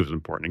policy was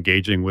important,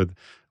 engaging with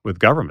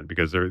government,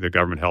 because the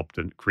government helped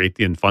to create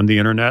and fund the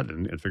internet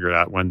and figure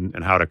out when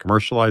and how to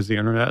commercialize the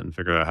internet and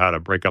figure out how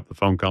to break up the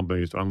phone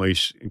companies to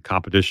unleash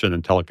competition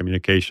and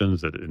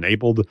telecommunications that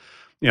enabled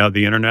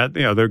the internet.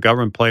 The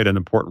government played an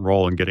important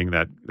role in getting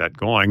that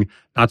going.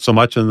 Not so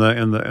much in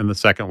the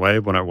second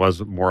wave when it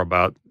was more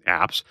about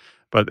apps,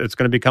 but it's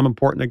going to become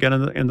important again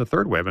in the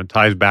third wave. And it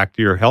ties back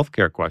to your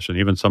healthcare question.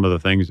 Even some of the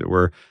things that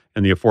were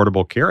in the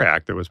Affordable Care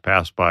Act that was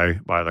passed by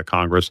the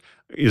Congress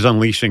is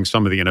unleashing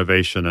some of the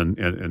innovation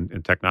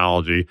and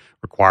technology,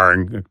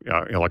 requiring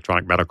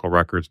electronic medical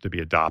records to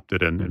be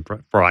adopted and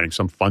providing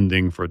some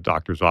funding for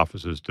doctors'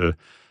 offices to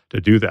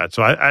do that.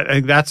 So I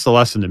think that's the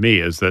lesson to me,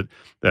 is that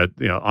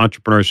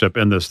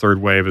entrepreneurship in this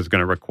third wave is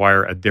going to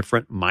require a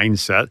different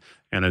mindset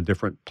and a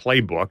different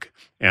playbook.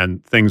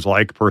 And things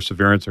like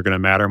perseverance are going to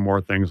matter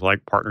more. Things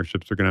like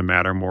partnerships are going to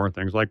matter more.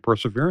 Things like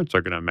perseverance are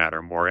going to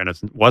matter more. And it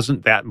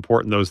wasn't that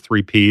important, those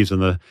 3 Ps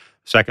in the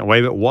second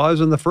wave. It was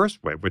in the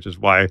first wave, which is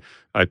why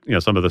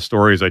some of the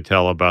stories I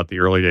tell about the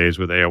early days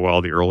with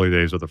AOL, the early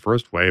days of the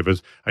first wave,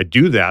 is I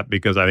do that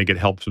because I think it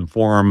helps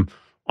inform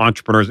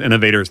entrepreneurs,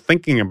 innovators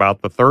thinking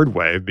about the third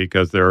wave,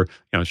 because they're,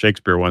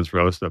 Shakespeare once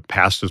wrote, the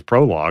past is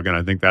prologue. And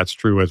I think that's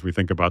true as we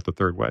think about the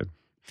third wave.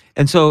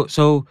 And so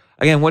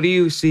again, what do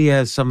you see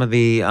as some of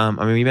the,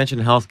 you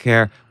mentioned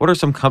healthcare. What are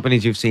some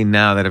companies you've seen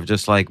now that have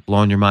just like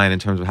blown your mind in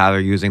terms of how they're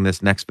using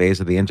this next phase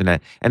of the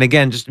internet? And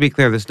again, just to be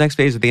clear, this next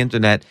phase of the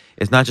internet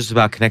is not just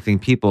about connecting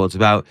people. It's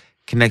about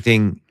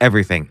connecting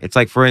everything. It's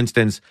like, for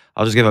instance,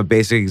 I'll just give a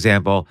basic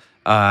example,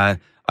 a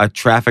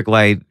traffic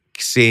light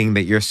seeing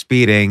that you're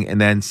speeding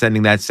and then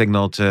sending that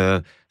signal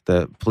to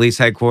the police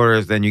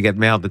headquarters, then you get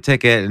mailed the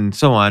ticket and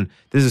so on.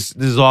 This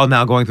is all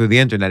now going through the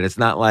internet. It's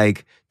not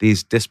like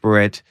these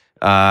disparate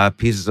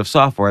pieces of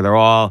software.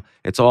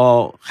 It's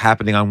all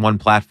happening on one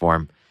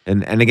platform.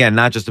 And again,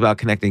 not just about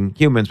connecting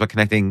humans, but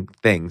connecting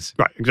things.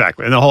 Right,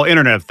 exactly. And the whole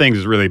Internet of Things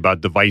is really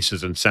about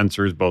devices and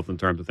sensors, both in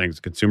terms of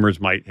things consumers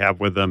might have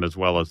with them, as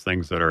well as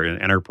things that are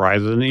in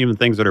enterprises, and even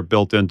things that are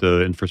built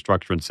into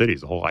infrastructure in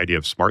cities. The whole idea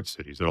of smart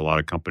cities that a lot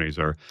of companies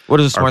are. What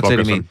does a smart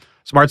city mean?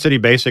 Smart city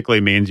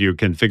basically means you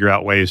can figure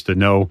out ways to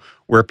know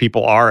where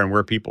people are and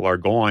where people are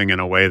going in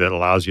a way that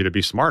allows you to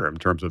be smarter in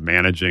terms of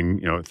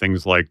managing,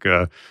 things like,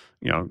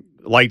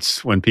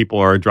 lights when people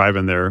are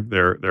driving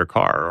their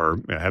car, or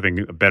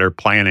having better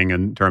planning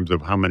in terms of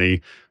how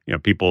many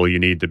people you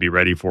need to be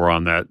ready for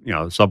on that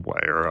subway,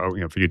 or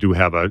if you do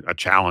have a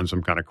challenge,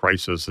 some kind of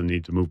crisis and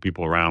need to move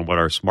people around, what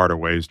are smarter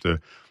ways to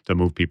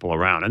move people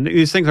around. And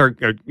these things are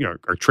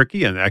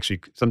tricky and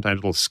actually sometimes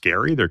a little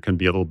scary. There can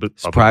be a little bit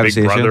of a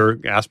big brother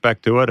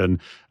aspect to it and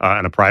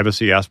a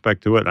privacy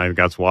aspect to it. And I think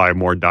that's why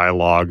more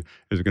dialogue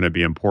is going to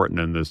be important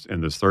in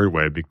this third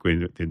wave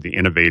between the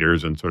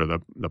innovators and sort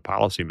of the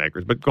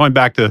policymakers. But going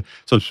back to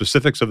some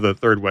specifics of the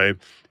third wave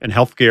and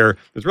healthcare,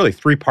 there's really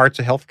three parts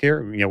of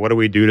healthcare. What do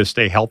we do to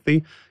stay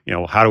healthy?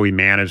 How do we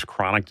manage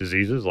chronic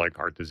diseases like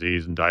heart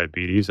disease and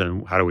diabetes,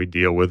 and how do we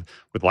deal with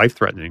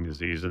life-threatening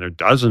disease? And there are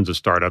dozens of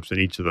startups in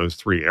each of those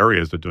three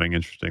areas that are doing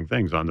interesting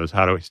things on this.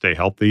 How do we stay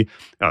healthy?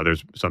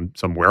 There's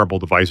some wearable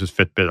devices.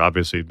 Fitbit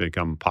obviously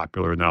become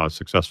popular now, a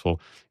successful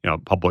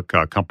public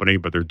company,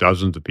 but there are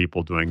dozens of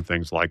people doing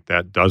things like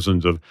that,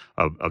 dozens of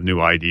new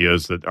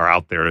ideas that are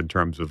out there in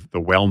terms of the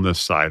wellness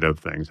side of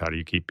things. How do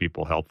you keep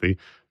people healthy?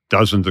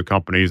 Dozens of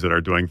companies that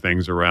are doing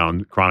things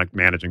around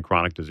managing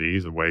chronic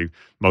disease. The way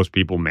most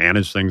people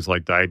manage things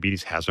like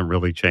diabetes hasn't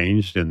really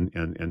changed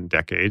in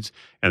decades.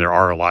 And there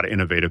are a lot of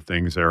innovative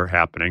things that are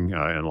happening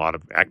and a lot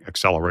of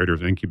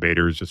accelerators and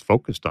incubators just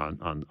focused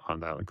on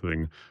that,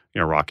 including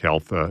Rock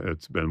Health.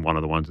 It's been one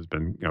of the ones that's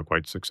been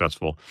quite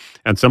successful.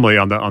 And similarly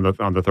on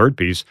the third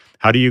piece,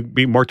 how do you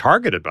be more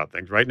targeted about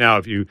things? Right now,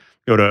 if you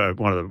go to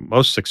one of the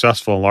most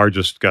successful and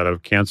largest kind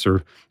of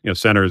cancer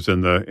centers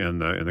in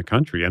the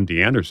country,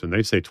 MD Anderson,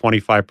 they say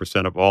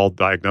 25% of all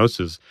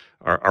diagnoses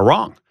are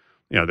wrong.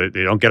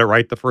 They don't get it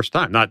right the first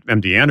time. Not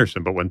MD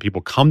Anderson, but when people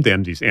come to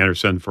MD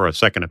Anderson for a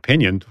second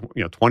opinion,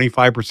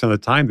 25% of the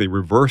time they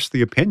reverse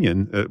the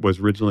opinion that was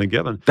originally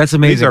given. That's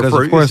amazing because,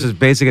 of course, his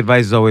basic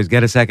advice is always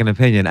get a second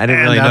opinion. I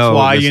didn't really know. That's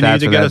why you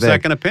need to get a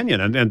second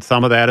opinion. And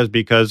some of that is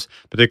because,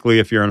 particularly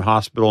if you're in a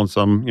hospital in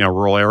some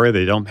rural area,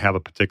 they don't have a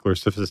particular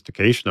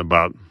sophistication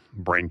about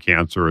brain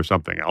cancer or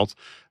something else.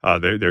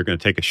 They're going to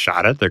take a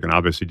shot at it. They're going to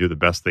obviously do the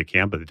best they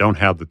can, but they don't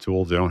have the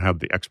tools. They don't have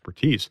the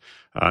expertise.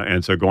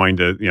 And so going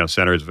to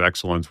centers of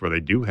excellence where they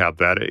do have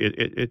that,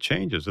 it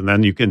changes. And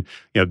then you can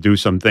do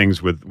some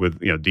things with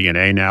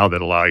DNA now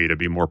that allow you to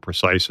be more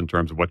precise in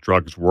terms of what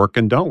drugs work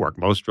and don't work.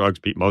 Most drugs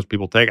most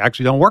people take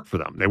actually don't work for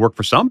them. They work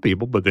for some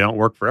people, but they don't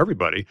work for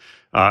everybody.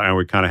 And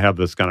we kind of have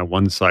this kind of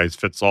one size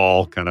fits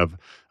all kind of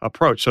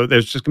approach. So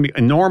there's just going to be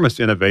enormous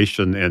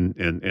innovation in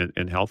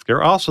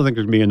healthcare. I also think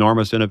there's going to be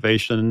enormous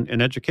innovation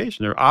in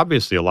education. There are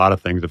obviously a lot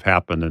of things have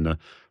happened in the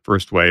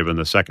first wave and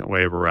the second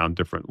wave around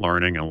different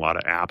learning and a lot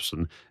of apps,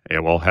 and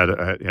AOL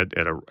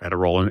had a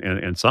role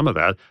in some of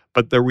that.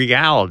 But the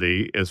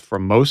reality is for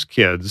most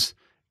kids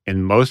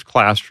in most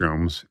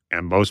classrooms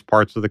and most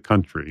parts of the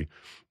country,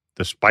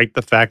 despite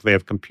the fact they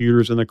have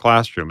computers in the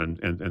classroom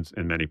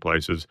in many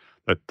places,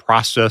 the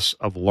process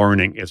of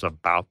learning is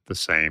about the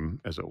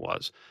same as it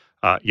was.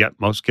 Yet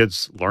most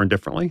kids learn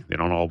differently. They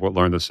don't all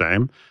learn the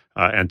same.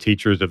 And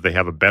teachers, if they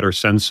have a better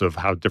sense of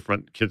how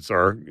different kids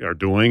are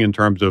doing in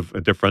terms of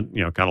different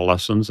kind of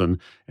lessons and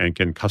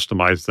can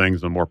customize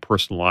things in a more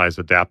personalized,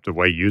 adaptive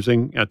way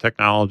using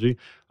technology,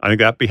 I think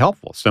that'd be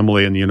helpful.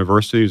 Similarly, in the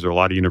universities, or a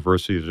lot of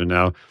universities are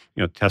now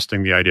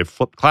testing the idea of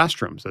flipped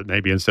classrooms, that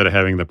maybe instead of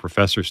having the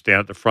professor stand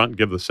at the front and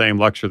give the same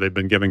lecture they've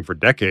been giving for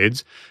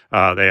decades,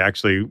 they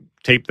actually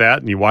tape that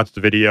and you watch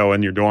the video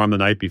in your dorm the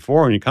night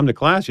before. When you come to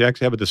class, you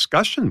actually have a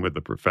discussion with the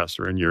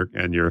professor and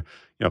your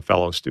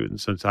fellow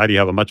students. And so how do you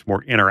have a much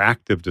more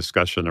interactive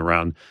discussion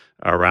around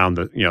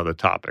the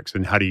topics,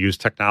 and how to use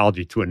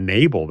technology to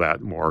enable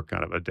that more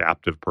kind of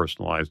adaptive,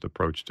 personalized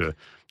approach to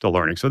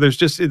learning. So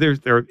there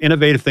are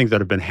innovative things that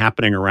have been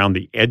happening around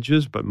the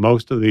edges, but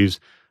most of these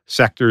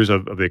sectors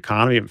of the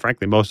economy, and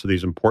frankly, most of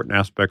these important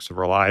aspects of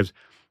our lives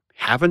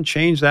haven't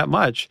changed that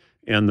much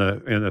in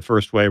the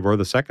first wave or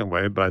the second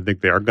wave, but I think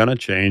they are going to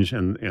change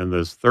in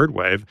this third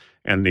wave.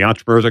 And the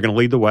entrepreneurs are going to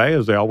lead the way,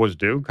 as they always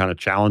do, kind of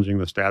challenging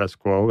the status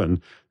quo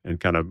and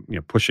kind of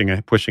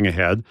pushing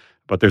ahead.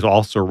 But there's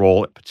also a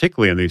role,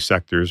 particularly in these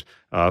sectors,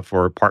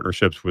 for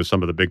partnerships with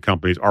some of the big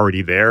companies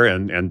already there,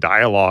 and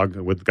dialogue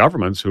with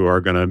governments who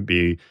are going to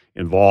be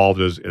involved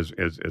as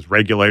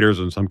regulators,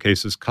 in some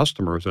cases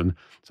customers in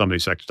some of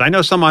these sectors. I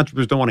know some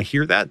entrepreneurs don't want to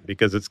hear that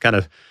because it's kind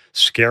of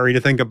scary to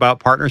think about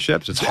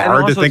partnerships. It's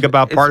hard to think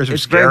about partnerships.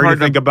 It's scary to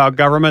think about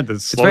government.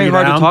 It's very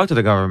hard to talk to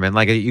the government.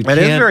 Like it is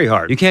very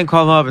hard. You can't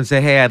call them up and say,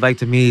 "Hey, I'd like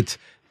to meet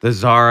the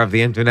czar of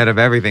the internet of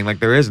everything." Like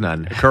there is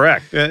none.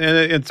 Correct.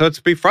 And so it's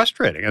be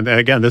frustrating. And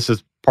again, this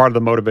is part of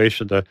the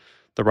motivation to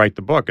write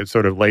the book. It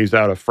sort of lays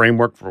out a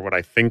framework for what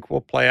I think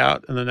will play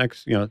out in the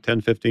next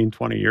 10, 15,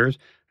 20 years.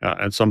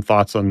 And some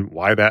thoughts on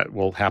why that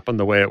will happen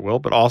the way it will,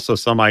 but also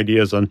some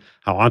ideas on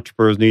how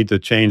entrepreneurs need to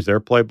change their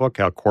playbook,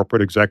 how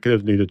corporate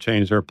executives need to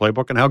change their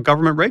playbook, and how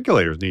government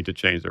regulators need to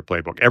change their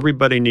playbook.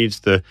 Everybody needs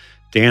to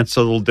dance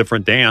a little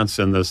different dance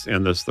in this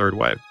third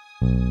wave.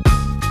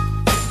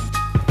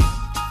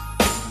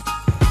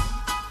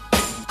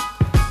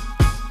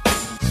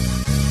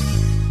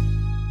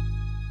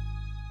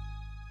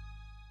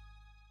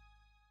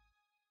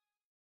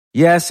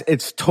 Yes,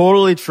 it's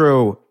totally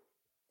true.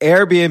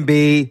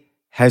 Airbnb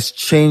has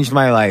changed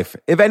my life.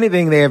 If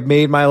anything, they have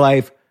made my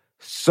life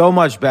so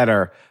much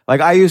better. Like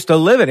I used to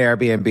live in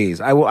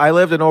Airbnbs. I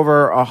lived in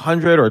over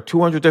 100 or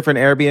 200 different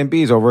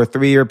Airbnbs over a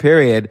 3-year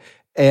period.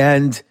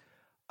 And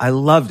I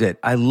loved it.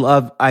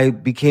 I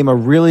became a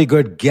really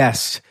good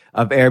guest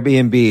of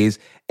Airbnbs,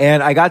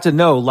 and I got to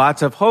know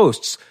lots of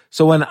hosts.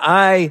 So when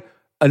I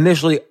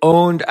initially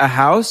owned a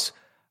house,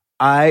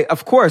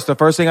 of course, the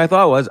first thing I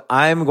thought was,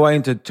 I'm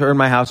going to turn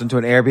my house into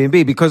an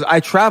Airbnb because I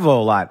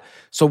travel a lot.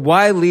 So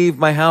why leave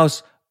my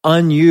house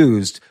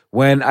unused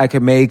when I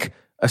can make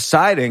a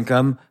side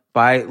income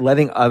by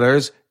letting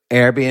others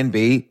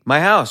Airbnb my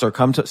house or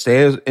come to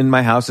stay in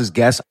my house as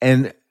guests?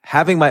 And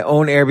having my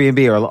own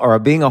Airbnb or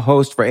being a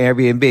host for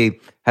Airbnb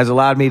has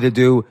allowed me to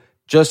do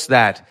just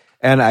that.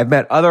 And I've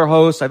met other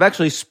hosts. I've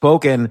actually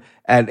spoken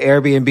at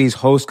Airbnb's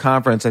host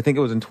conference. I think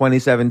it was in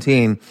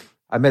 2017.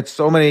 I met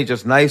so many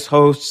just nice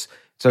hosts.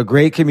 It's a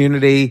great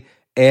community.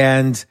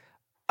 And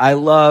I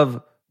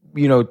love,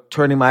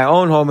 turning my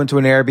own home into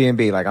an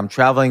Airbnb. Like I'm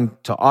traveling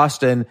to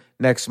Austin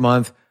next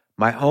month.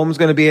 My home's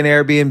going to be an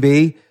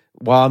Airbnb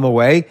while I'm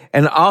away,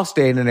 and I'll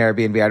stay in an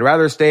Airbnb. I'd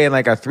rather stay in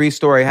like a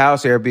 3-story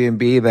house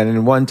Airbnb than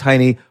in one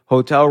tiny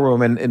hotel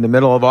room in the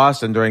middle of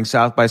Austin during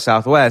South by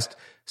Southwest.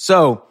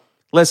 So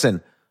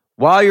listen,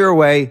 while you're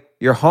away,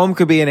 your home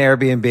could be an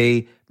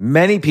Airbnb.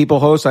 Many people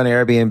host on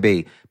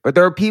Airbnb, but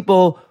there are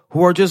people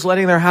who are just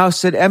letting their house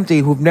sit empty,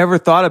 who've never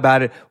thought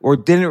about it or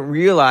didn't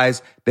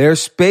realize their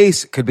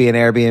space could be an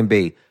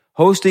Airbnb.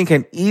 Hosting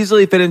can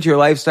easily fit into your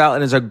lifestyle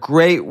and is a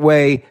great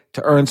way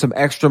to earn some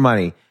extra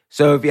money.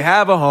 So if you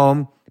have a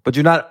home, but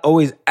you're not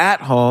always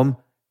at home,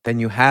 then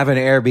you have an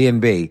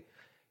Airbnb.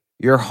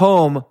 Your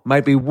home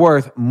might be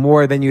worth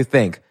more than you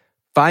think.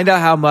 Find out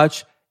how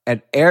much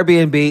at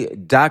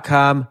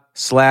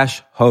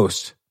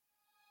airbnb.com/host.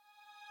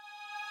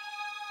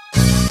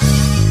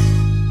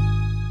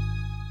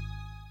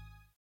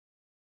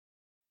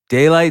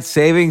 Daylight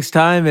savings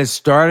time is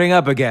starting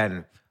up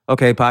again.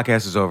 Okay,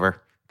 podcast is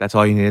over. That's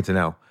all you needed to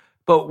know.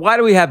 But why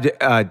do we have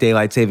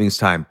daylight savings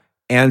time?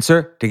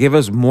 Answer: to give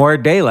us more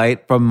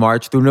daylight from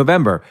March through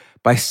November.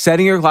 By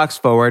setting your clocks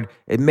forward,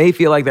 it may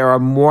feel like there are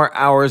more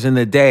hours in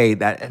the day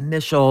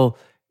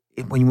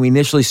when we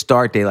initially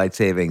start daylight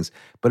savings.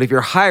 But if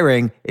you're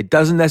hiring, it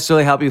doesn't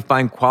necessarily help you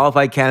find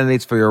qualified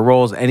candidates for your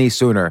roles any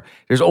sooner.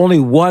 There's only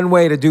one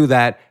way to do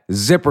that: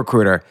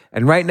 ZipRecruiter.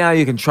 And right now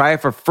you can try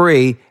it for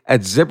free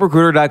at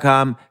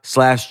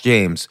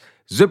ZipRecruiter.com/James.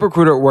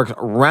 ZipRecruiter works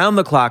around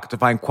the clock to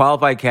find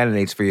qualified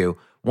candidates for you.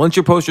 Once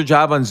you post your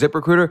job on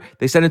ZipRecruiter,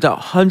 they send it to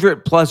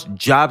 100+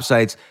 job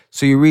sites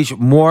so you reach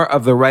more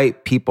of the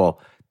right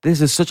people.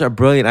 This is such a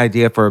brilliant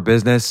idea for a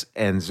business,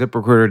 and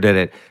ZipRecruiter did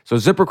it. So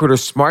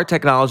ZipRecruiter's smart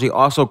technology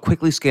also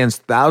quickly scans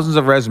thousands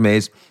of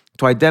resumes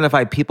to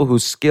identify people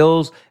whose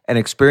skills and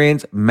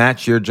experience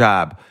match your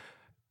job.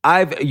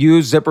 I've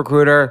used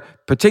ZipRecruiter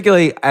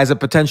particularly as a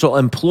potential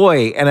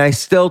employee, and I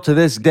still to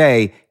this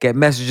day get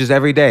messages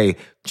every day.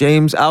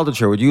 James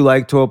Altucher, would you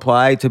like to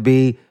apply to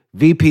be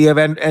VP of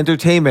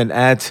Entertainment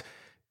at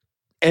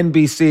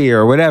NBC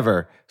or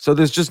whatever? So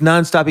there's just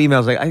nonstop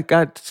emails. Like I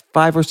got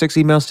 5 or 6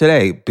 emails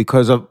today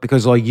because a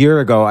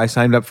year ago I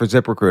signed up for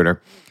ZipRecruiter.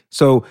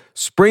 So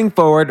spring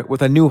forward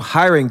with a new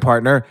hiring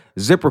partner,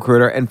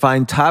 ZipRecruiter, and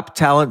find top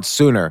talent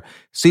sooner.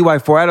 See why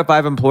 4 out of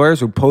 5 employers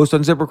who post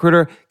on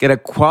ZipRecruiter get a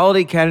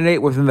quality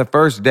candidate within the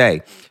first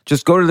day.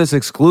 Just go to this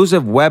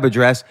exclusive web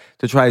address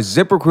to try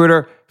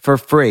ZipRecruiter for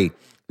free.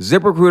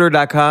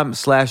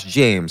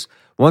 ZipRecruiter.com/James.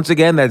 Once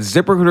again, that's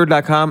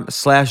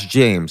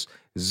ZipRecruiter.com/James.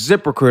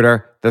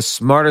 ZipRecruiter, the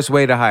smartest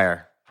way to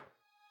hire.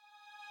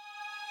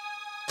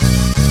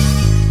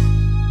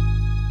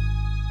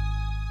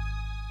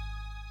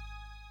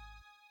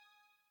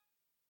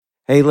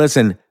 Hey,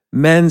 listen,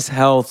 men's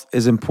health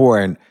is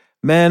important.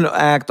 Men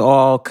act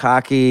all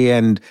cocky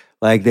and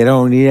like they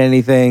don't need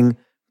anything.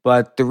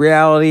 But the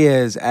reality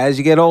is, as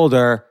you get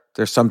older,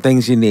 there's some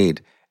things you need.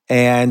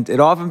 And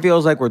it often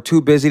feels like we're too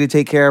busy to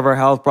take care of our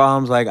health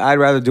problems. Like I'd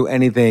rather do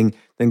anything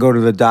than go to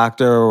the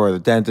doctor or the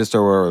dentist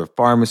or the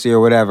pharmacy or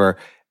whatever.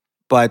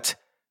 But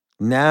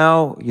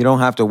now you don't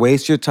have to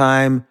waste your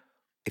time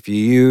if you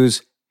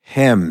use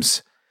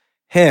Hims.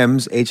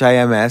 Hims,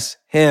 H-I-M-S,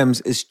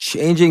 Hims is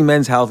changing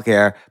men's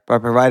healthcare by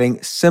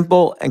providing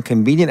simple and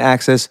convenient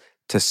access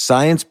to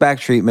science-backed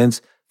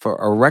treatments for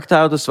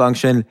erectile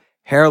dysfunction,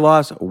 hair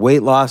loss,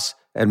 weight loss,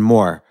 and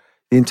more.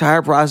 The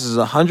entire process is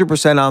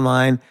 100%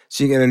 online,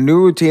 so you get a new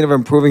routine of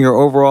improving your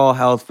overall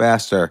health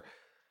faster.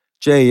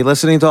 Jay, you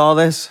listening to all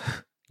this?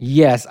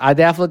 Yes, I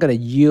definitely gonna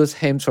use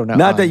Hims from now on.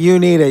 Not that you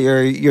need it.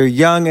 You're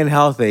young and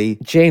healthy.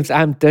 James,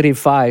 I'm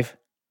 35.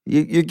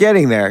 You're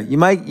getting there. You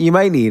might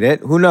need it.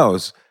 Who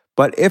knows?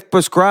 But if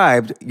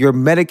prescribed, your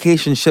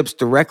medication ships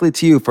directly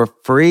to you for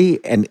free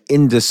and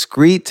in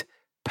discreet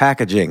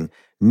packaging.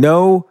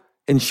 No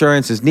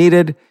insurance is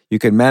needed. You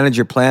can manage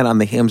your plan on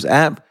the Hims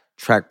app,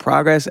 track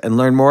progress, and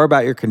learn more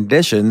about your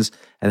conditions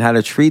and how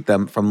to treat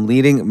them from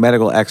leading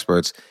medical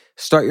experts.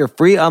 Start your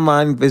free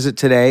online visit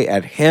today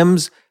at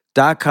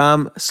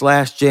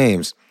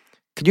hims.com/James.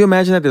 Could you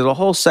imagine that? There's a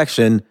whole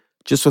section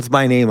just with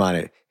my name on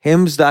it.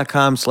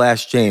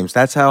 hims.com/James.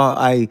 That's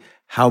how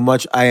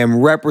much I am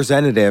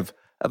representative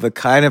of the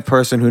kind of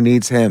person who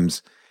needs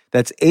Hims.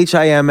 That's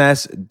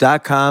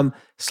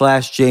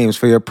HIMS.com/James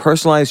for your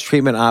personalized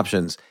treatment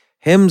options.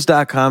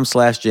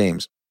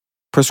 hims.com/James.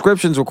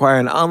 Prescriptions require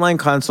an online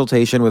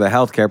consultation with a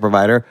healthcare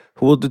provider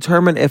who will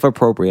determine if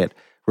appropriate.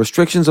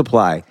 Restrictions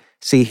apply.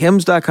 See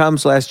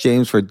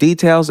hims.com/James for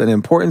details and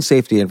important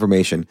safety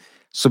information.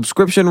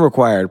 Subscription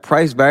required.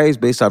 Price varies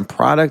based on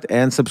product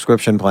and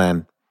subscription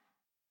plan.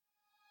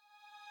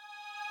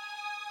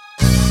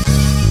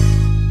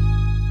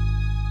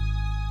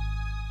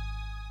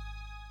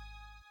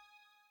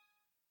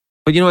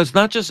 But it's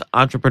not just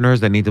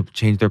entrepreneurs that need to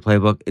change their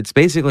playbook. It's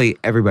basically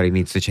everybody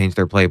needs to change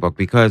their playbook,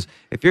 because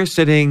if you're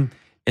sitting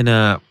in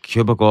a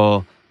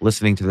cubicle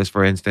listening to this,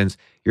 for instance,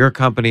 your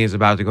company is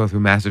about to go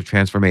through massive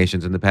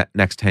transformations in the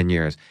next 10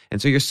 years.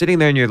 And so you're sitting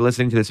there and you're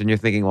listening to this and you're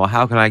thinking, well,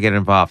 how can I get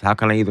involved? How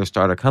can I either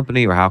start a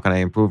company or how can I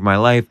improve my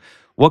life?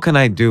 What can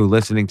I do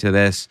listening to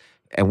this?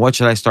 And what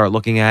should I start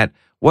looking at?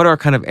 What are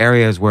kind of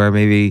areas where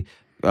maybe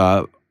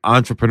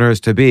entrepreneurs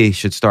to be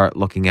should start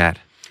looking at?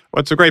 Well,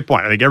 it's a great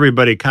point. I think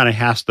everybody kind of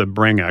has to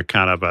bring a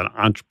kind of an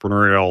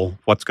entrepreneurial,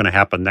 what's going to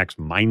happen next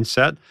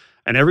mindset.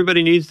 And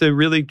everybody needs to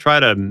really try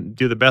to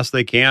do the best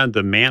they can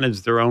to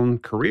manage their own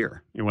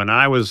career. When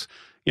I was,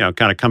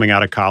 kind of coming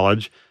out of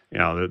college,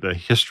 the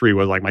history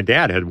was like my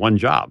dad had one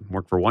job,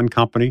 worked for one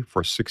company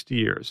for 60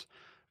 years.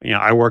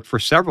 I worked for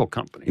several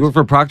companies. You worked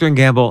for Procter &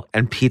 Gamble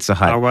and Pizza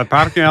Hut. I worked for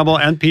Procter & Gamble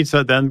and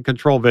Pizza, then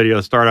Control Video,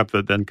 startup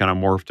that then kind of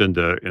morphed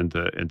into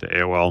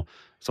AOL.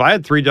 So I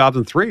had 3 jobs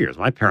in 3 years.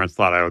 My parents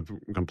thought I would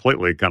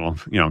completely kind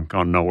of,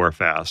 gone nowhere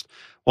fast.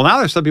 Well, now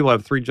there's some people who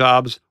have 3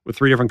 jobs with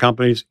 3 different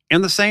companies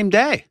in the same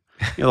day.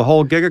 The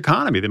whole gig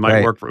economy. They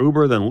might work for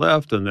Uber, then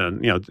Lyft, and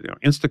then,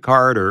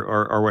 Instacart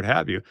or what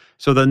have you.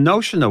 So the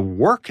notion of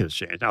work has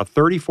changed. Now,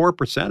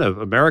 34% of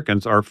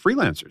Americans are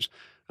freelancers,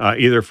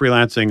 either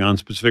freelancing on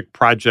specific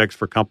projects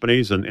for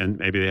companies, and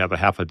maybe they have a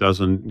half a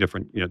dozen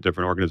different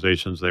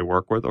organizations they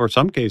work with, or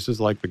some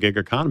cases like the gig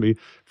economy,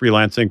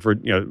 freelancing for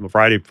a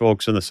variety of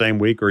folks in the same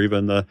week or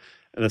even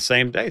in the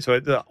same day. So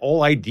the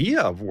whole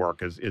idea of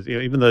work is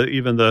even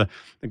the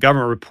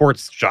government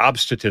reports job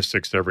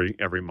statistics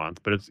every month,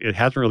 but it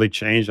hasn't really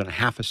changed in a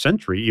half a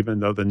century,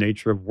 even though the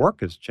nature of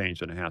work has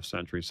changed in a half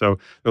century. So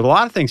there's a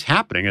lot of things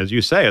happening. As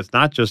you say, it's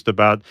not just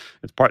about,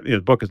 the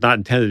book is not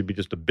intended to be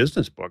just a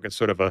business book. It's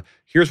sort of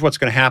here's what's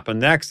going to happen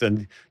next,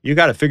 and you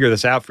got to figure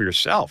this out for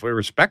yourself,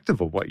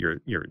 irrespective of what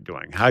you're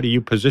doing. How do you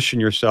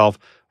position yourself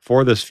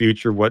for this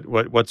future?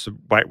 What's the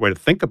right way to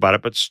think about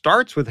it? But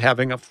starts with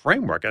having a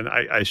framework. And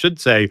I should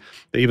say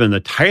that even the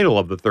title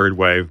of the third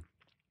wave,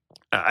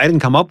 I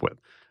didn't come up with.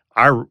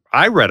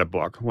 I read a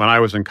book when I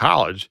was in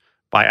college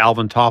by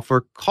Alvin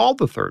Toffler called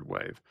The Third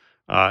Wave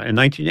in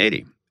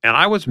 1980. And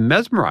I was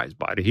mesmerized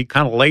by it. He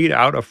kind of laid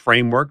out a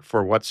framework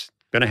for what's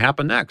going to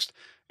happen next.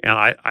 And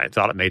I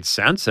thought it made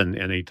sense.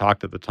 And he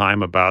talked at the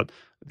time about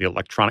the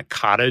electronic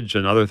cottage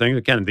and other things.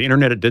 Again, the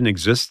internet, it didn't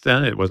exist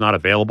then. It was not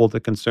available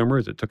to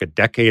consumers. It took a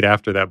decade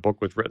after that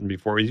book was written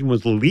before it even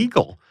was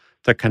legal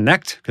to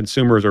connect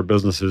consumers or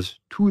businesses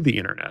to the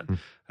internet.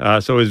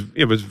 So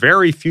it was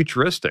very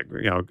futuristic,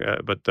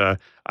 but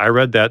I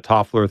read that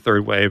Toffler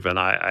Third Wave, and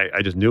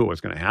I just knew it was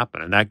going to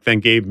happen. And that then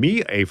gave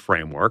me a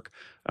framework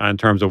in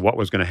terms of what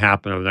was going to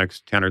happen over the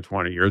next 10 or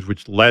 20 years,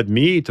 which led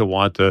me to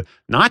want to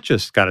not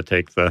just kind of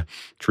take the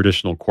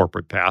traditional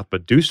corporate path,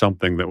 but do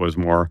something that was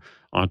more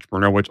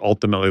entrepreneur, which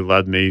ultimately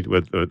led me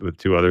with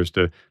 2 others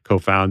to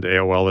co-found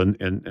AOL in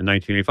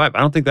 1985. I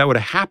don't think that would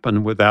have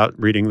happened without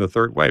reading The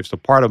Third Wave. So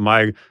part of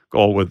my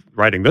goal with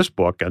writing this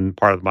book, and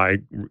part of my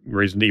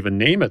reason to even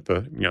name it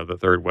the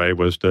Third Wave,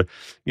 was to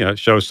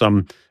show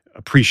some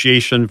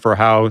appreciation for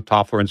how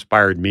Toffler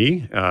inspired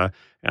me.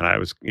 And I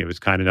was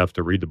kind enough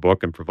to read the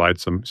book and provide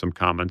some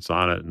comments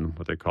on it, and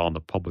what they call in the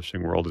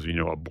publishing world is a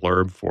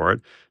blurb for it.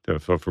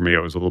 So for me, it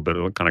was a little bit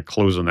of kind of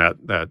closing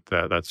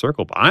that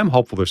circle. But I'm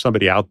hopeful there's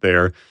somebody out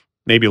there,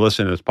 maybe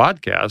listening to this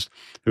podcast,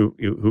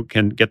 who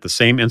can get the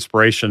same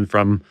inspiration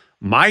from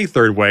my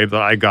third wave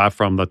that I got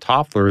from the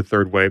Toffler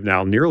third wave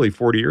now nearly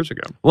 40 years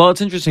ago. Well,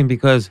 it's interesting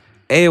because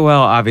AOL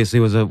obviously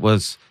was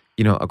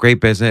a great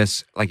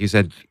business. Like you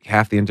said,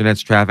 half the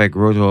internet's traffic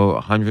grew to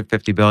a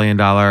 $150 billion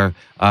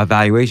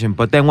valuation.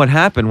 But then what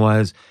happened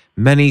was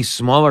many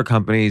smaller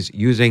companies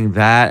using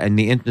that and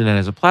the internet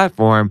as a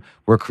platform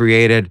were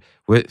created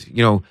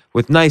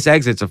with nice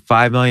exits of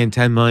 5 million,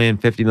 10 million,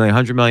 50 million,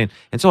 100 million,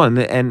 and so on.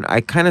 And I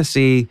kind of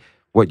see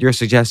what you're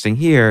suggesting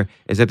here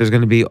is that there's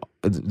going to be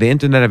the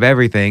internet of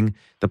everything.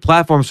 The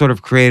platform sort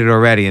of created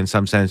already in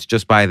some sense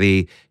just by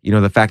the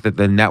fact that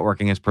the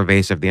networking is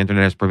pervasive, the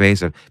internet is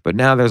pervasive. But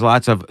now there's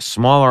lots of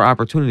smaller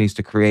opportunities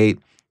to create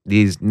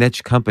these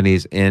niche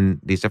companies in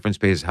these different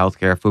spaces: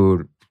 healthcare,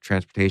 food,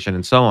 transportation,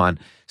 and so on.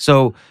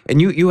 So,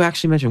 and you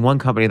actually mentioned one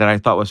company that I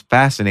thought was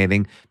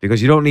fascinating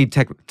because you don't need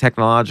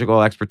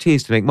technological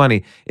expertise to make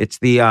money. It's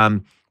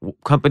the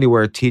company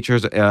where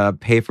teachers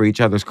pay for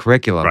each other's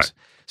curriculums. Right.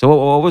 So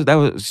what was that?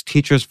 Was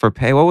Teachers for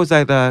Pay? What was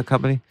that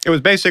company? It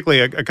was basically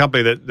a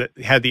company that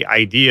had the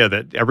idea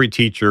that every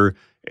teacher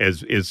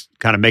is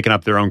kind of making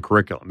up their own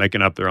curriculum,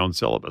 making up their own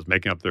syllabus,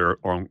 making up their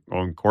own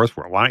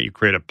coursework. Why don't you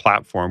create a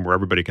platform where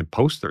everybody can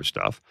post their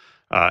stuff?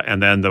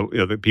 And then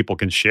the people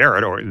can share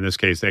it, or in this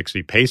case, they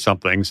actually pay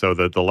something so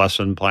that the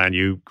lesson plan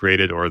you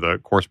created or the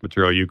course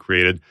material you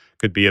created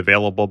could be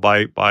available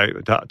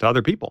to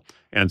other people.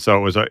 And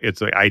so it's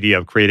the idea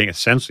of creating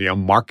essentially a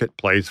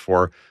marketplace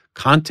for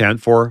content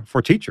for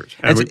teachers.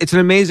 And it's an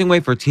amazing way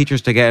for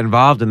teachers to get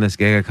involved in this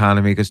gig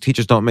economy because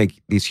teachers don't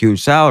make these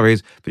huge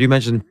salaries. But you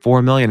mentioned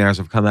 4 millionaires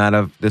have come out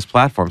of this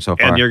platform so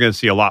far. And you're going to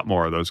see a lot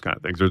more of those kind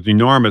of things. There's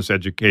enormous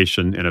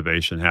education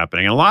innovation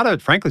happening. And a lot of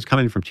it, frankly, is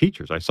coming from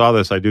teachers. I saw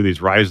this. I do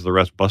these Rise of the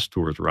Rest bus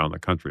tours around the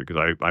country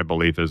because I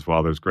believe as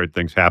well there's great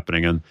things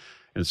happening in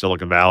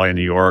Silicon Valley and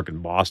New York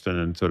and Boston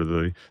and sort of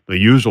the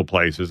usual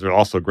places. There are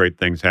also great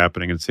things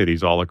happening in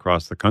cities all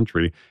across the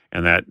country,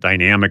 and that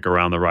dynamic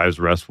around the Rise of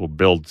the Rest will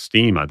build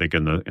steam, I think,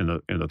 in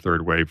the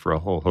third wave for a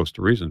whole host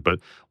of reasons. But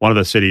one of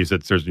the cities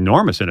that there's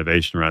enormous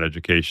innovation around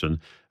education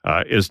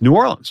is New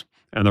Orleans.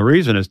 And the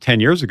reason is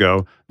 10 years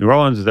ago, New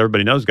Orleans, as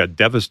everybody knows, got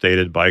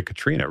devastated by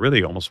Katrina. It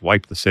really almost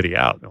wiped the city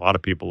out. A lot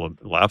of people have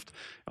left.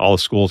 All the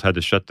schools had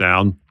to shut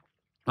down.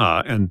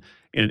 And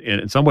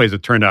in some ways,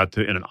 it turned out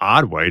in an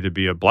odd way to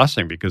be a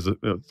blessing because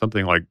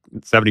something like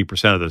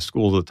 70% of the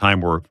schools at the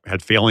time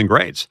had failing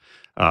grades.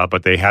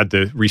 But they had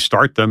to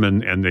restart them,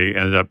 and they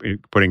ended up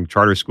putting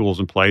charter schools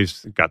in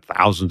place. Got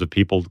thousands of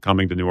people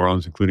coming to New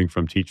Orleans, including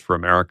from Teach for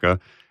America.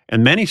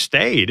 And many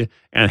stayed,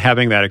 and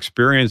having that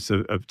experience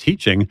of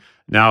teaching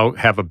now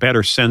have a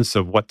better sense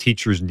of what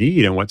teachers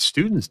need and what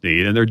students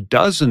need. And there are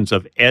dozens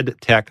of ed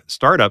tech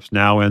startups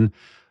now in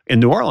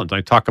New Orleans.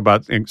 I talk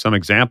about some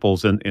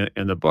examples in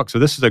the book. So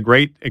this is a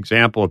great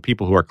example of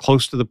people who are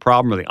close to the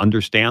problem, or they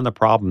understand the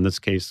problem, in this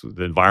case,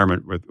 the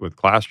environment with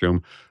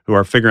Classroom, who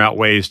are figuring out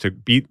ways to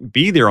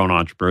be their own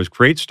entrepreneurs,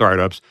 create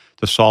startups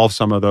to solve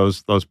some of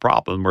those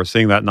problems. We're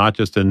seeing that not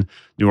just in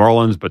New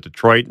Orleans, but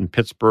Detroit and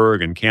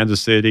Pittsburgh and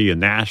Kansas City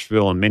and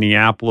Nashville and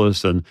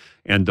Minneapolis and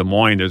Des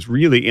Moines. There's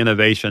really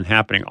innovation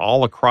happening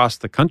all across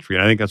the country.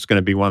 And I think that's going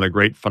to be one of the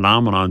great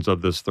phenomenons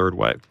of this third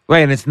wave. Right,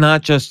 and it's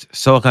not just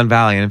Silicon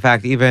Valley. And in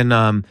fact, even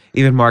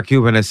Mark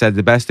Cuban has said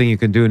the best thing you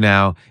can do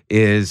now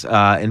is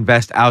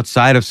invest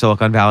outside of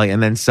Silicon Valley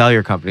and then sell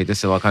your company to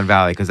Silicon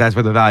Valley, because that's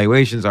where the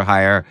valuations are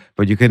higher,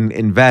 but you can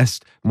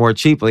invest more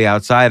cheaply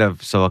outside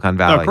of Silicon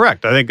Valley. No,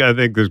 correct. I think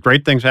there's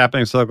great things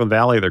happening in Silicon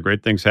Valley. There are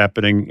great things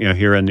happening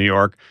here in New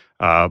York.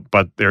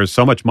 But there's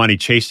so much money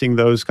chasing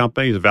those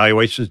companies. The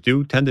valuations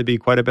do tend to be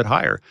quite a bit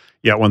higher.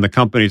 Yet when the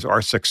companies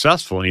are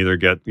successful and either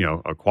get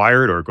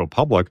acquired or go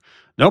public,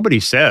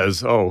 nobody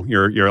says, "Oh,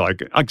 you're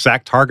like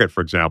Exact Target,"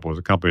 for example, is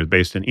a company that's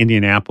based in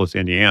Indianapolis,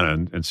 Indiana,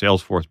 and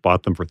Salesforce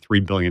bought them for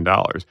 $3 billion.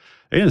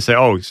 They didn't say,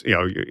 "Oh,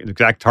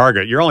 Exact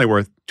Target, you're only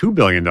worth $2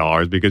 billion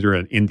because you're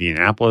in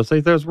Indianapolis."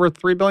 They said it's worth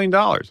 $3 billion.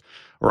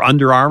 Or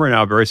Under Armour,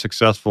 now a very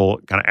successful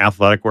kind of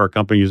athletic wear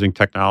company using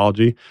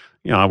technology,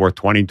 worth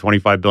 $20,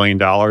 $25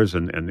 billion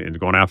and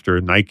going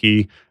after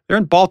Nike. They're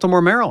in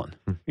Baltimore, Maryland.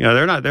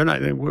 They're not,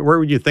 where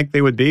would you think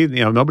they would be?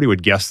 Nobody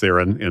would guess they're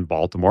in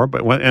Baltimore.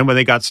 But when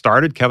they got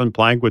started, Kevin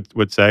Plank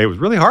would say it was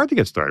really hard to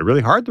get started,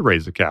 really hard to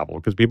raise the capital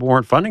because people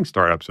weren't funding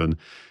startups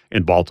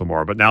in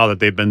Baltimore. But now that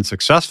they've been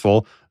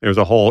successful, there's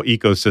a whole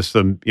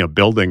ecosystem,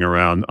 building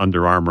around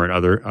Under Armour and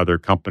other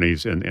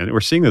companies. And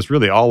we're seeing this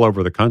really all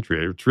over the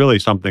country. It's really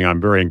something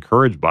I'm very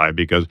encouraged by,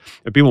 because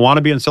if people want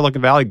to be in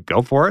Silicon Valley,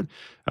 go for it.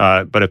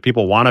 But if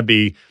people want to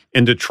be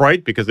in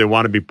Detroit because they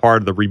want to be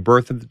part of the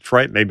rebirth of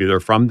Detroit, maybe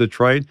they're from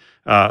Detroit,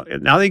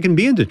 now they can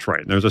be in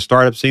Detroit. And there's a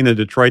startup scene in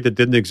Detroit that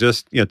didn't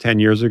exist 10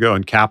 years ago,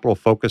 and Capital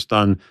focused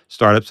on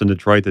startups in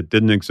Detroit that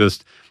didn't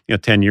exist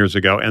 10 years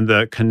ago. And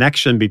the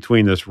connection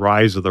between this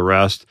Rise of the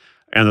Rest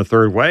and the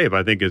third wave,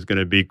 I think, is going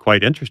to be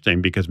quite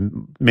interesting, because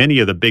many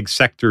of the big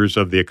sectors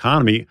of the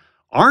economy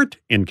aren't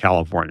in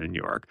California and New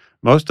York.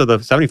 Most of the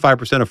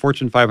 75% of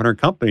Fortune 500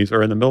 companies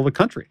are in the middle of the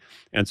country.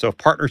 And so if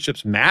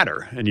partnerships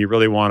matter and you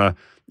really want to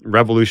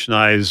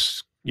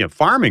revolutionize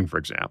farming, for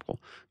example,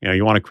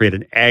 you want to create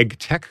an ag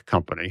tech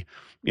company,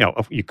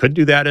 you could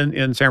do that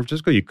in San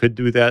Francisco. You could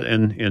do that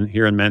in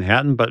here in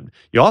Manhattan, but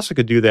you also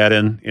could do that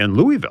in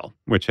Louisville,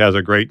 which has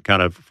a great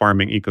kind of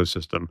farming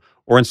ecosystem.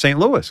 Or in St.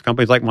 Louis,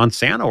 companies like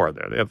Monsanto are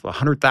there. They have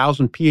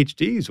 100,000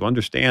 PhDs who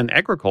understand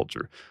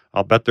agriculture.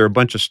 I'll bet there are a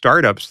bunch of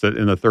startups that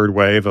in the third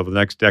wave of the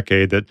next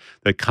decade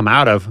that come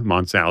out of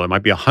Monsanto. There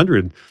might be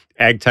 100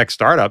 ag tech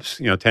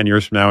startups, 10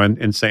 years from now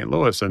in St.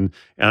 Louis. And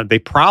they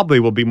probably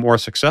will be more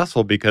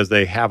successful because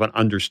they have an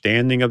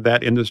understanding of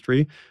that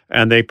industry,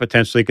 and they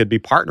potentially could be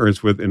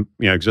partners with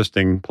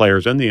existing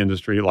players in the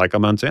industry like a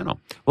Monsanto.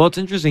 Well, it's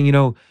interesting,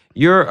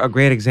 you're a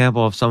great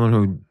example of someone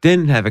who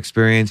didn't have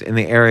experience in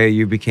the area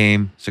you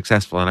became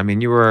successful in. I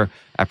mean, you were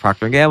at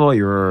Procter & Gamble,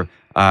 you were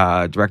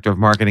director of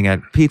marketing at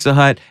Pizza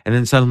Hut, and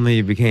then suddenly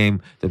you became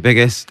the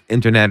biggest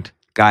internet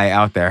guy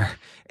out there.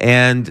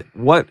 And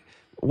what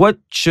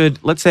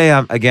should, let's say,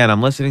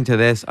 I'm listening to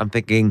this, I'm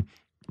thinking,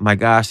 my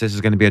gosh, this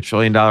is going to be $1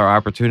 trillion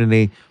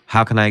opportunity.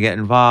 How can I get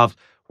involved?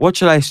 What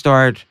should I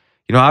start,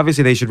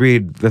 obviously they should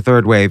read The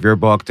Third Wave, your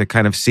book, to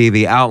kind of see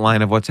the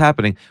outline of what's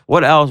happening.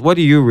 What else? What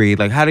do you read?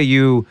 Like, how do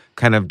you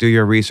kind of do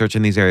your research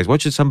in these areas?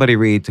 What should somebody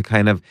read to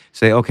kind of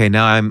say, okay,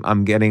 now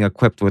I'm getting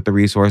equipped with the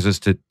resources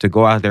to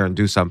go out there and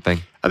do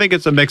something? I think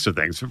it's a mix of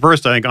things.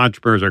 First, I think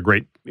entrepreneurs are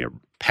great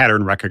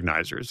pattern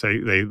recognizers.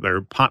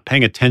 They're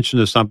paying attention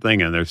to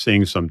something and they're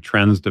seeing some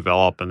trends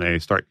develop and they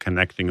start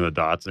connecting the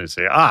dots and they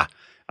say,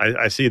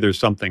 I see there's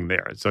something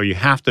there. So you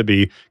have to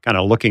be kind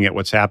of looking at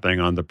what's happening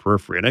on the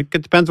periphery. And it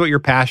depends what your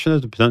passion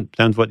is. It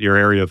depends what your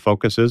area of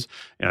focus is.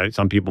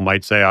 Some people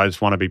might say, I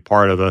just want to be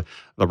part of the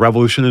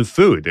revolution in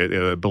food.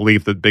 They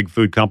believe that big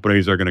food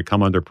companies are going to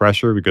come under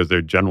pressure because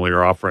they generally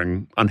are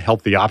offering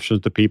unhealthy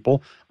options to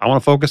people. I want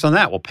to focus on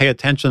that. Well, pay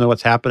attention to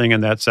what's happening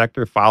in that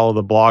sector. Follow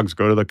the blogs.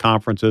 Go to the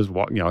conferences.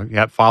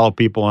 Follow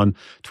people on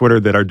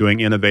Twitter that are doing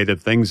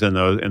innovative things in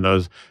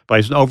those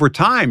places. And over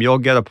time, you'll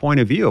get a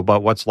point of view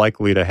about what's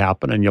likely to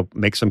happen, and you'll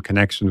make some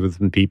connections with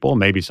some people.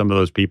 Maybe some of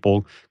those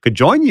people could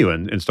join you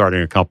in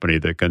starting a company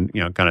that can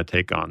kind of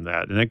take on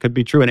that. And it could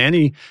be true in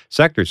any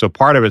sector. So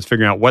part of it's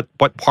figuring out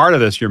what part of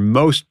this you're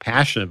most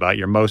passionate about,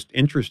 you're most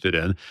interested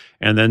in,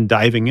 and then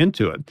diving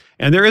into it.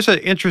 And there is an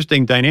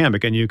interesting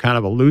dynamic, and you kind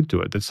of allude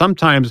to it, that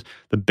sometimes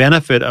the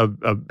benefit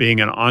of being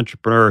an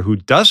entrepreneur who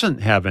doesn't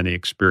have any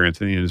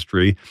experience in the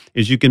industry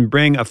is you can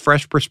bring a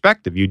fresh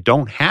perspective. You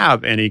don't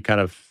have any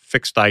kind of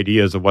fixed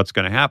ideas of what's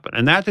going to happen.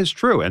 And that is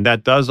true. And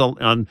that does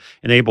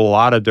enable a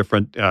lot of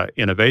different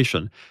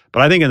innovation.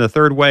 But I think in the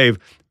third wave,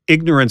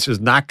 ignorance is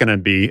not going to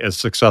be as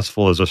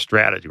successful as a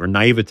strategy, or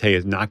naivete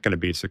is not going to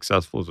be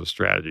successful as a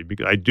strategy.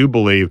 Because I do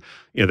believe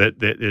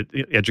that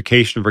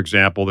education, for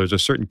example, there's a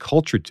certain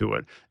culture to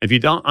it. If you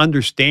don't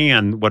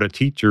understand what a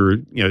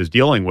teacher is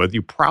dealing with,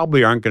 you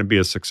probably aren't going to be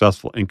as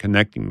successful in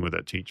connecting with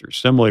a teacher.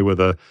 Similarly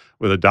with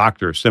a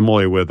doctor,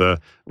 similarly with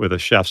a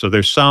chef. So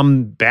there's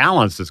some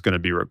balance that's going to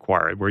be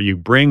required where you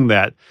bring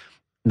that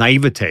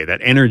naivete, that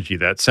energy,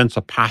 that sense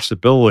of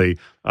possibility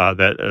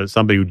that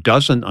somebody who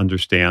doesn't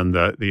understand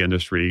the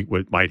industry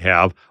might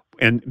have,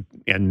 and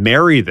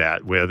marry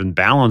that with and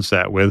balance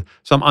that with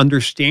some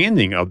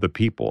understanding of the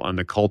people and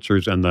the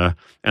cultures and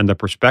the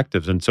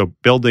perspectives. And so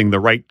building the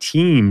right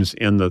teams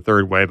in the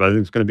third wave, I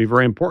think, is going to be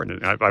very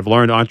important. I've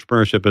learned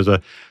entrepreneurship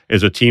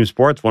is a team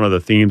sport. It's one of the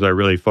themes I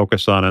really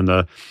focus on in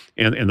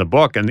the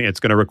book, and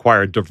it's going to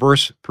require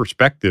diverse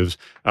perspectives.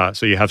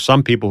 So you have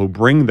some people who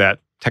bring that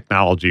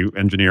technology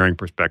engineering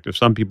perspective.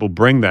 Some people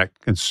bring that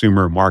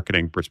consumer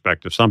marketing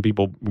perspective. Some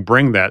people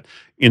bring that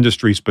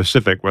industry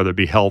specific, whether it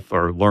be health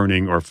or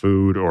learning or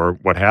food or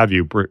what have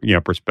you,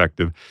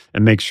 perspective,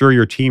 and make sure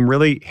your team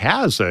really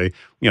has the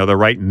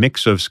right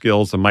mix of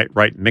skills, the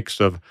right mix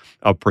of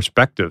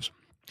perspectives.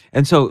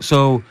 And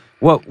so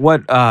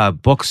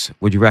what books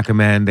would you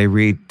recommend they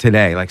read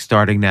today, like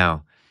starting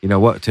now?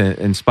 What to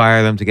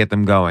inspire them, to get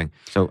them going.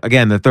 So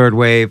again, The Third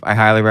Wave, I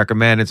highly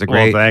recommend. It's a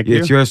great,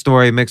 it's your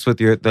story mixed with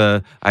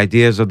the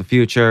ideas of the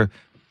future.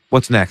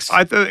 What's next?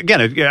 I think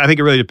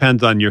it really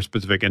depends on your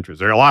specific interests.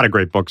 There are a lot of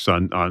great books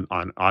on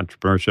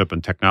entrepreneurship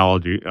and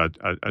technology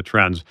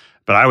trends,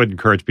 but I would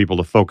encourage people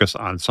to focus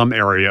on some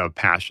area of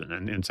passion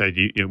and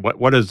say,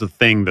 what is the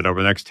thing that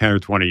over the next 10 or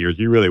 20 years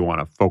you really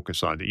want to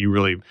focus on, that you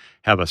really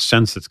have a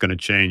sense that's going to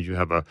change, you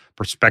have a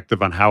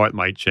perspective on how it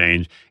might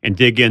change, and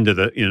dig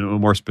into a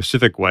more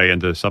specific way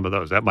into some of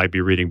those. That might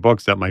be reading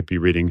books, that might be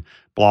reading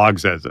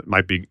blogs, as it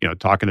might be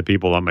talking to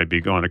people, that might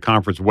be going to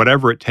conference,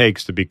 whatever it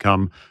takes to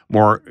become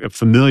more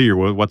familiar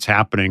with what's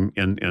happening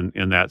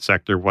in that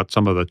sector, what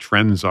some of the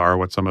trends are,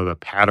 what some of the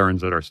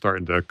patterns that are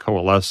starting to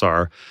coalesce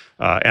are.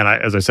 And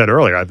as I said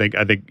earlier, I think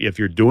if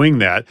you're doing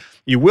that,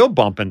 you will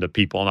bump into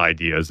people and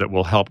ideas that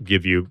will help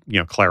give you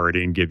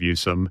clarity and give you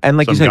some, and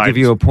like some you said, guidance. Give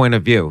you a point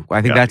of view.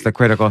 I think that's the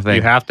critical thing.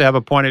 You have to have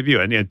a point of view,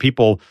 and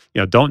people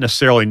don't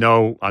necessarily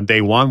know on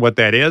day one what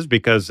that is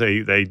because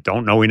they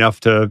don't know enough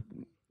to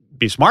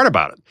be smart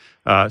about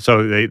it.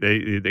 So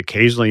they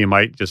occasionally you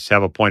might just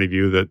have a point of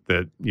view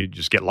that you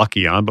just get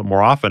lucky on, but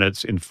more often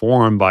it's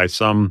informed by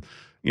some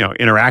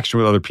interaction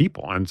with other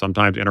people, and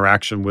sometimes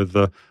interaction with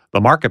the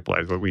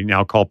marketplace, what we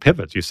now call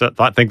pivots. You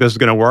think this is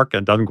going to work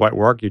and it doesn't quite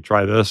work. You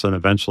try this, and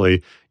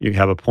eventually you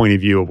have a point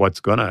of view of what's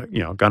gonna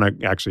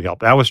actually help.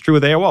 That was true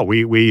with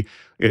AOL.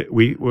 It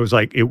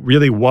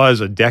really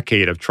was a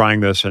decade of trying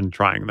this and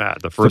trying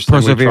that. The first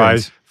thing we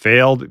tried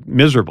failed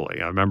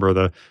miserably. I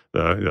remember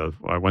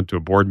I went to a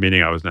board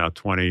meeting. I was now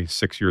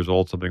 26 years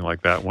old, something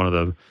like that. One of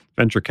the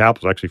venture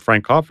capitalists, actually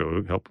Frank Caulfield,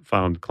 who helped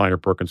found Kleiner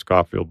Perkins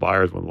Caulfield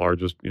Byers, one of the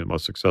largest,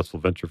 most successful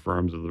venture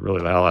firms of the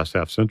last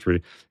half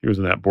century. He was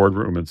in that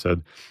boardroom and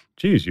said,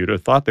 geez, you'd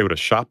have thought they would have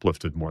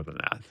shoplifted more than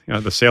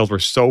that. The sales were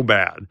so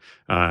bad.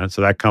 And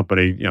so that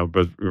company,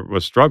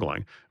 was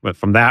struggling. But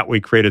from that,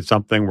 we created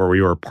something where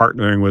we were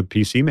partnering with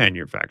PC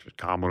manufacturers,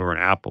 Commodore and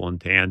Apple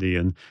and Tandy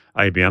and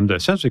IBM, to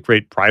essentially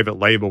create private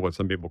label, what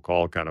some people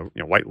call kind of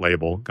white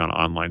label kind of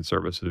online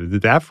services. We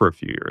did that for a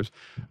few years.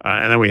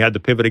 And then we had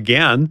to pivot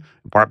again,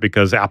 in part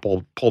because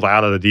Apple pulled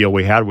out of the deal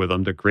we had with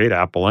them to create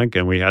Apple Inc.,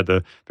 and we had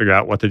to figure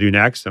out what to do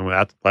next. And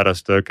that led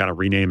us to kind of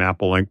rename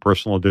Apple Inc.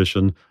 Personal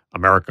Edition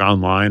America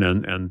Online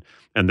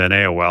and then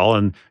AOL,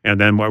 and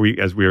then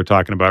as we were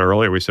talking about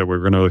earlier, we said we're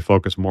going to really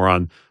focus more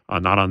on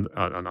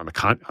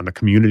the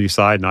community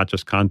side, not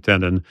just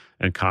content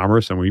and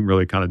commerce, and we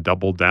really kind of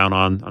doubled down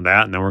on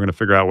that. And then we're going to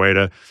figure out a way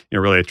to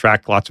really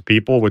attract lots of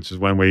people, which is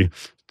when we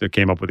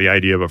came up with the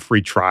idea of a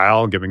free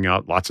trial, giving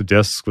out lots of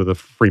discs with a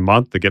free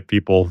month to get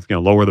people,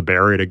 lower the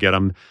barrier to get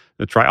them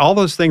to try. All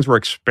those things were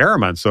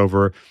experiments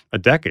over a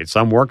decade.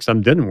 Some worked,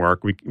 some didn't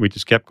work. We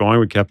just kept going,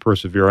 we kept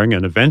persevering,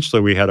 and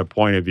eventually we had a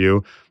point of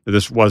view that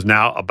this was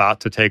now about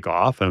to take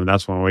off, and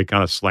that's when we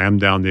kind of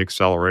slammed down the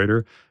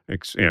accelerator,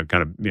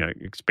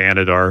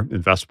 expanded our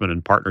investment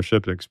in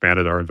partnerships,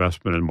 expanded our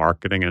investment in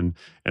marketing, and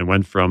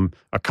went from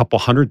a couple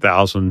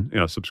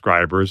 100,000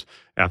 subscribers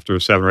after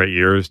 7 or 8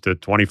 years to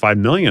 25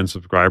 million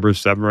subscribers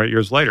 7 or 8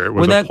 years later. It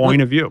was a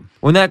point of view.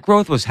 When that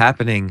growth was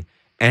happening,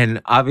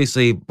 and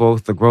obviously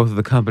both the growth of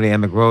the company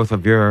and the growth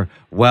of your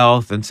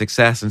wealth and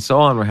success and so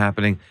on were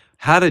happening,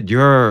 how did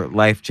your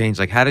life change?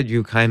 Like, how did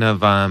you kind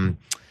of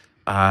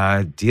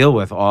deal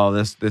with all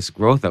this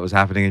growth that was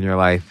happening in your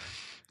life?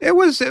 It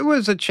was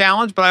a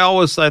challenge, but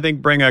I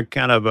think bring a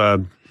kind of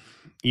a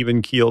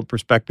even-keeled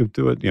perspective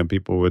to it.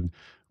 People would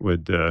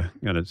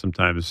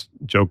sometimes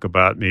joke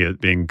about me as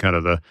being kind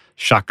of the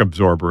shock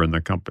absorber in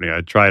the company.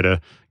 I try to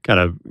kind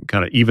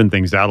of even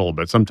things out a little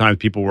bit. Sometimes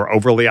people were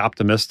overly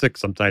optimistic.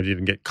 Sometimes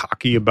even get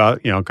cocky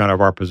about kind of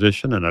our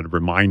position, and I'd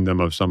remind them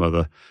of some of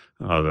the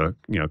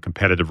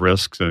competitive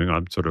risks, and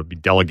I'd sort of be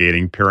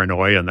delegating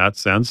paranoia in that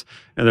sense.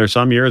 And there's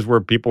some years where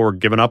people were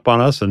giving up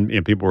on us, and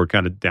people were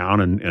kind of down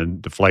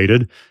and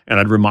deflated. And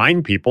I'd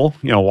remind people,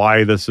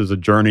 why this is a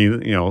journey,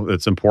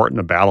 that's important,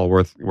 a battle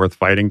worth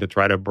fighting to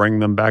try to bring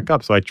them back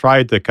up. So I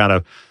tried to kind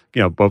of,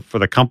 both for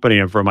the company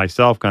and for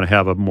myself, kind of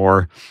have a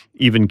more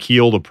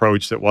even-keeled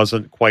approach that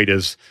wasn't quite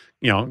as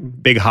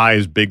big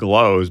highs, big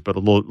lows, but a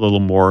little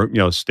more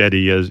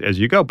steady as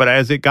you go. But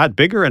as it got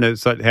bigger and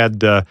it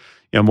had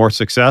more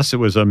success, it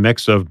was a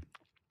mix of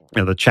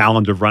the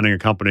challenge of running a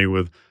company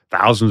with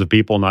thousands of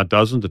people, not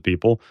dozens of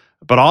people,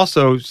 but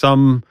also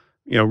some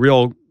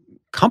real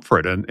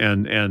comfort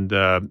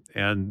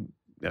and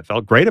I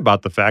felt great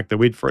about the fact that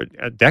we'd for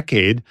a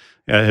decade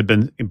had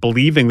been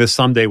believing this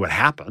someday would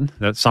happen,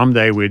 that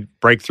someday we'd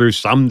break through,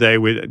 someday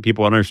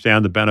people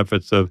understand the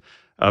benefits of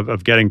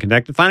getting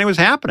connected. Finally, it was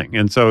happening,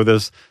 and so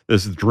this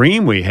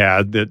dream we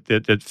had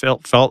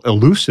that felt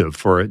elusive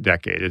for a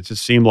decade. It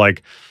just seemed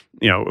like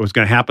it was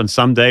going to happen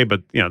someday,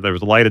 but there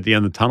was a light at the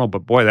end of the tunnel.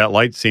 But boy, that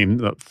light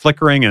seemed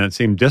flickering, and it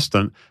seemed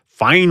distant.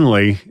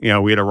 Finally,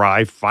 we had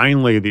arrived.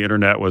 Finally, the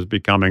internet was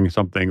becoming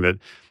something that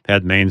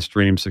had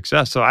mainstream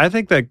success. So I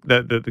think that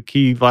the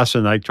key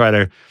lesson I try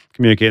to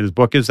communicate in this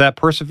book is that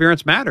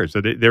perseverance matters.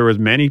 That there was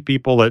many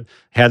people that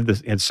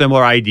had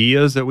similar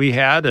ideas that we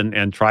had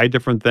and tried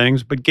different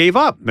things, but gave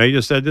up. They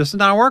just said, "This is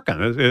not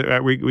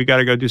working. We got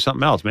to go do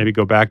something else. Maybe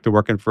go back to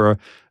working for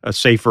a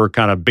safer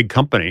kind of big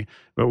company."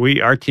 But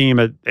our team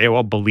at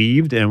AOL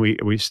believed, and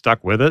we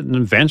stuck with it, and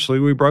eventually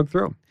we broke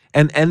through.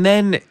 And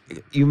then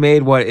you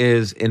made what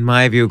is, in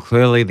my view,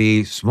 clearly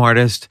the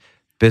smartest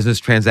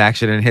business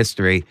transaction in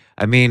history.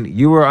 I mean,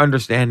 you were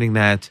understanding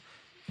that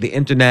the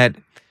internet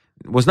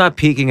was not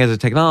peaking as a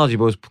technology,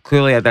 but was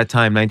clearly at that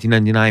time,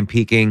 1999,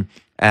 peaking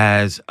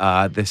as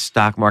the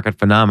stock market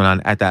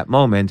phenomenon at that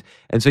moment.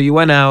 And so you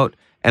went out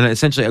and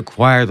essentially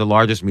acquired the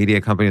largest media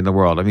company in the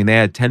world. I mean, they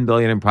had $10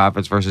 billion in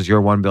profits versus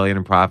your $1 billion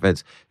in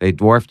profits. They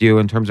dwarfed you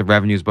in terms of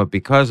revenues, but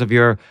because of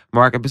your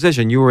market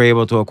position, you were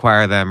able to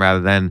acquire them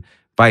rather than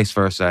vice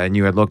versa. And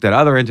you had looked at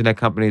other internet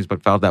companies,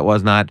 but felt that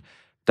was not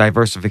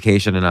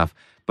diversification enough.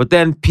 But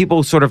then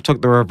people sort of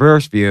took the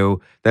reverse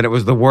view that it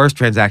was the worst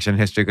transaction in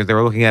history because they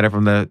were looking at it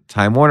from the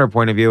Time Warner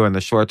point of view and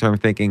the short-term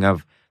thinking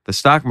of the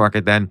stock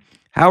market then.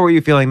 How were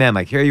you feeling then?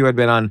 Like, here you had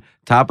been on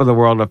top of the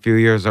world a few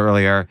years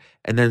earlier,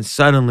 and then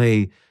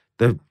suddenly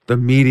the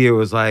media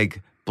was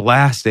like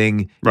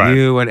blasting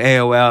you and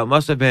AOL. It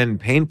must have been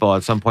painful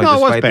at some point,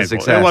 despite the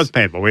success. It was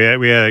painful. We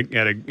had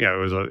it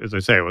was as I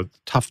say, it was a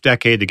tough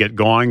decade to get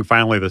going.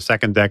 Finally, the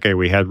second decade,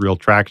 we had real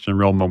traction,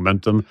 real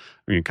momentum.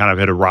 We kind of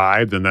had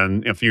arrived, and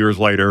then a few years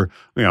later,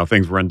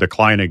 things were in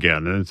decline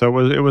again, and so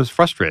it was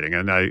frustrating.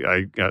 And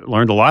I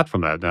learned a lot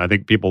from that. And I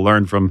think people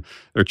learn from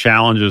their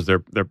challenges, their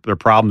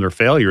problems, their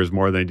failures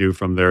more than they do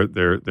from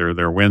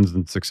their wins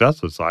and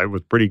successes. So I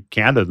was pretty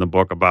candid in the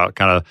book about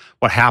kind of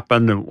what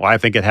happened and why I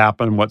think it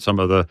happened, what some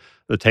of the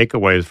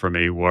takeaways for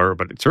me were.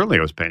 But it certainly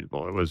was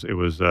painful. It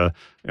was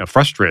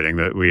frustrating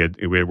that we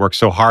had worked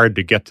so hard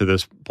to get to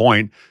this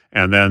point.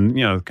 And then,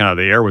 kind of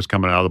the air was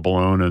coming out of the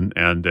balloon,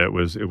 and it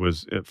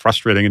was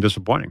frustrating and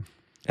disappointing.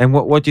 And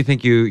what do you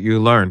think you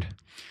learned?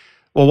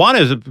 Well, one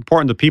is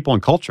important to people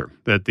and culture,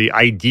 that the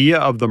idea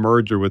of the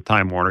merger with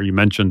Time Warner, you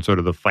mentioned sort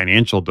of the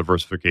financial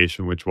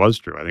diversification, which was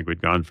true. I think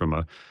we'd gone from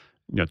a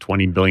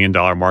 $20 billion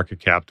market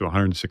cap to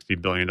 $160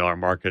 billion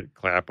market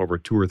cap over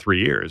 2 or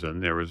 3 years.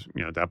 And there was,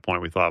 at that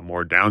point, we thought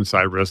more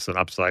downside risk than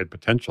upside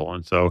potential.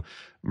 And so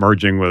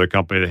merging with a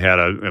company that had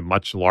a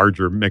much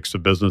larger mix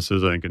of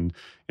businesses, I think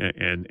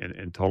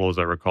in total, as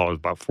I recall, it was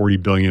about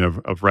 $40 billion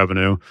of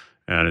revenue,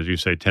 and as you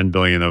say, $10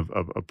 billion of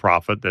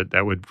profit.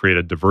 That would create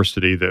a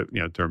diversity that,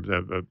 in terms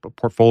of a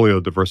portfolio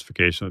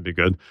diversification would be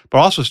good. But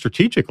also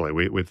strategically,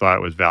 we thought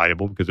it was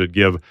valuable because it'd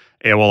give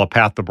AOL a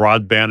path to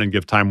broadband and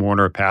give Time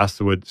Warner a path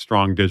to a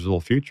strong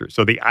digital future.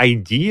 So the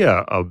idea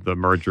of the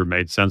merger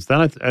made sense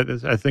then.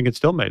 I think it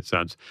still made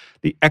sense.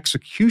 The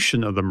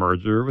execution of the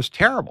merger was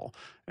terrible.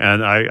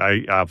 And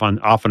I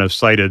often have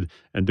cited,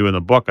 and do in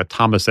the book, a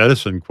Thomas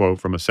Edison quote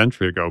from a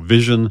century ago: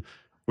 vision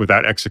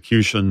without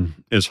execution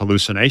is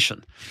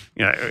hallucination.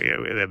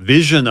 The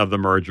vision of the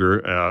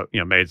merger,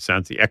 made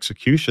sense. The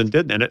execution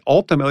didn't, and it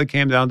ultimately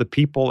came down to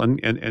people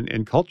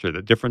and culture.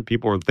 That different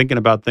people were thinking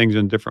about things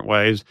in different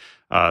ways.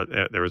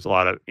 There was a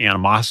lot of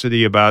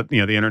animosity about the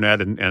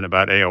internet and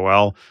about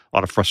AOL. A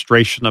lot of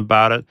frustration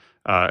about it.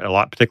 A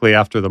lot, particularly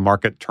after the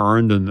market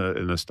turned and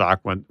the stock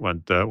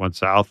went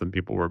south, and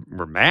people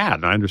were mad.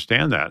 And I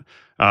understand that.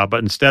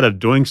 But instead of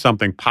doing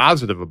something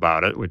positive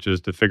about it, which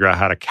is to figure out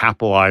how to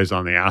capitalize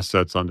on the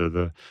assets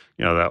under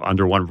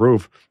under one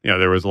roof,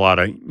 there was a lot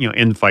of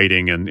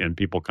infighting and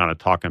people kind of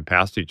talking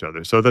past each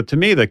other. So to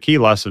me, the key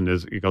lesson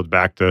is it goes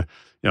back to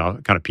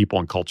kind of people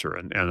and culture.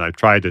 And I've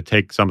tried to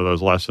take some of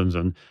those lessons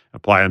and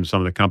apply them to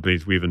some of the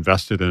companies we've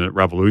invested in at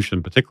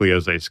Revolution, particularly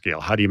as they scale.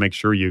 How do you make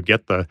sure you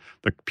get the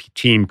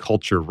team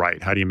culture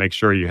right? How do you make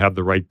sure you have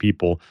the right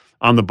people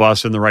on the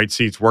bus in the right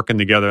seats, working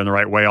together in the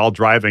right way, all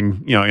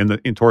driving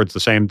in towards the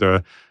same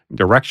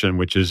direction,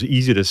 which is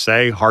easy to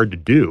say, hard to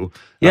do.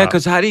 Yeah,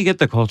 because how do you get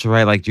the culture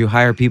right? Like, do you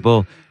hire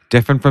people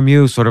different from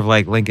you, sort of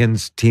like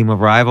Lincoln's team of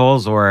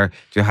rivals, or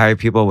do you hire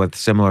people with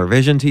similar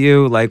vision to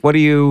you? Like, what do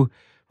you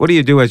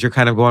do as you're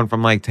kind of going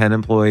from like 10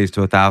 employees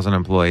to 1,000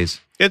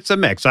 employees? It's a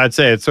mix. I'd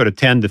say it's sort of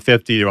 10 to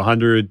 50 to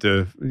 100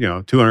 to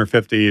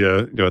 250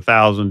 to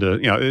 1,000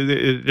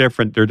 to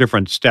different. There are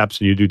different steps,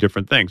 and you do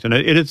different things, and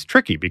it's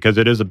tricky because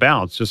it is a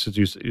balance. Just as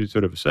you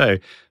sort of say,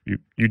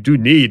 you do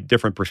need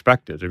different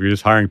perspectives. If you're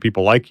just hiring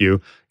people like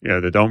you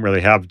that don't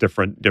really have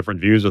different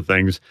views of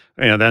things,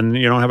 then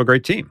you don't have a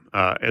great team.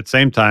 At the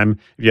same time,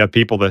 if you have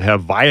people that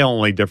have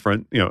violently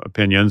different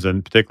opinions,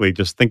 and particularly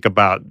just think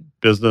about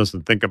business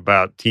and think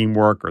about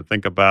teamwork or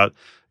think about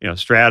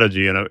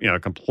strategy in a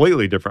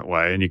completely different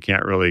way, and you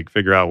can't really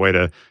figure out a way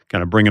to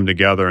kind of bring them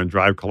together and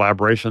drive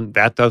collaboration,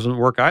 that doesn't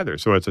work either.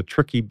 So it's a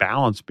tricky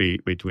balance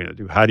between the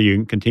two. How do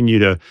you continue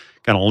to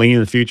kind of lean in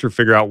the future,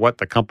 figure out what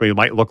the company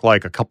might look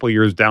like a couple of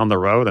years down the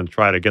road, and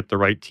try to get the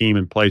right team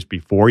in place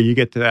before you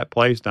get to that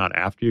place, not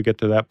after you get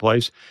to that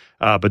place,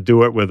 but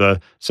do it with a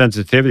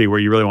sensitivity where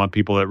you really want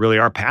people that really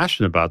are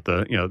passionate about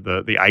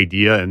the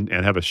idea and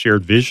have a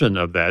shared vision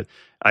of that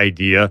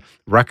idea,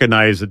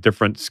 recognize that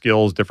different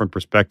skills, different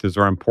perspectives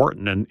are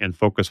important, and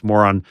focus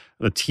more on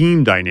the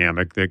team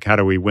dynamic. Like, how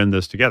do we win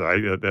this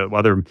together? The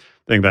other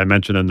thing that I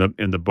mentioned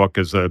in the book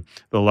is the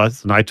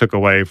lesson I took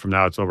away from,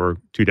 now it's over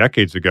 2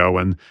 decades ago,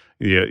 when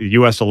the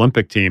U.S.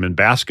 Olympic team in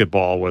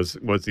basketball was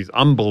these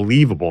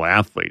unbelievable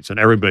athletes, and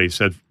everybody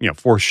said,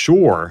 for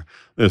sure,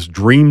 this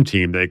dream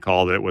team, they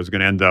called it, was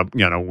going to end up,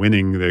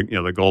 winning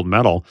the gold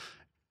medal,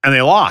 and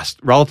they lost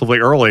relatively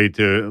early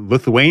to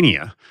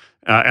Lithuania.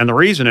 And the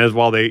reason is,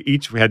 while they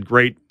each had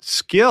great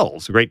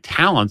skills, great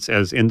talents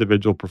as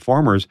individual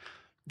performers,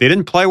 they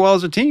didn't play well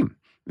as a team.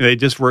 They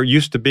just were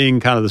used to being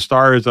kind of the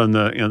stars on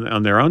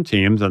their own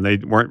teams, and they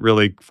weren't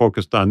really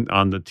focused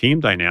on the team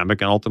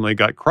dynamic, and ultimately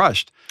got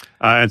crushed.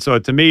 And so,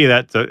 to me,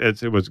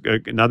 it was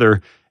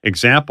another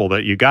example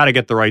that you got to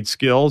get the right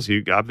skills.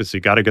 You obviously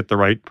got to get the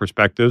right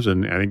perspectives,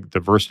 and I think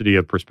diversity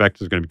of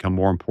perspectives is going to become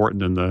more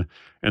important in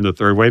the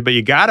third wave. But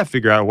you got to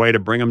figure out a way to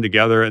bring them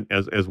together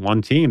as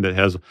one team that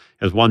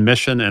has one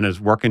mission and is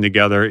working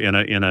together in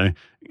a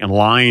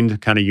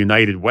aligned, kind of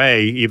united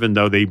way, even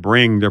though they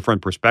bring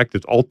different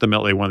perspectives.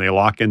 Ultimately, when they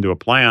lock into a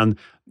plan,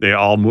 they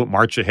all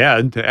march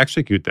ahead to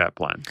execute that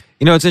plan.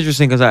 It's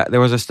interesting because there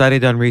was a study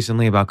done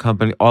recently about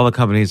all the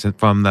companies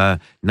from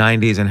the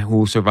 90s and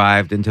who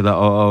survived into the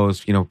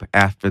 00s,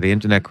 after the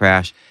internet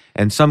crash.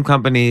 And some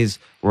companies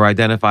were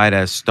identified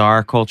as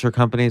star culture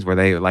companies, where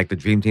they, like the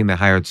dream team, that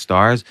hired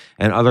stars,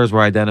 and others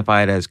were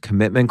identified as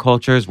commitment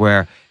cultures,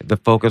 where the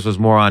focus was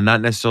more on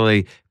not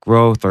necessarily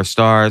growth or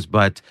stars,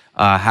 but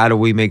how do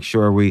we make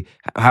sure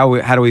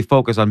how do we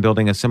focus on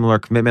building a similar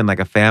commitment, like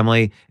a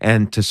family,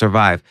 and to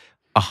survive.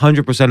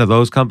 100% of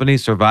those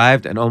companies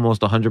survived, and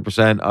almost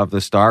 100% of the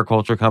star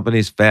culture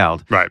companies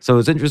failed. Right. So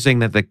it's interesting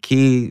that the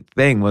key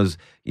thing was,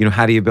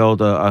 how do you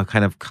build a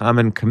kind of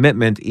common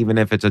commitment, even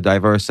if it's a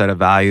diverse set of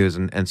values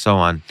and so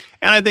on.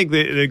 And I think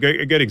a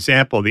good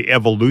example of the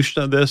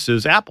evolution of this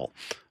is Apple.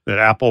 That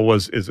Apple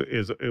is one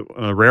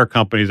of the rare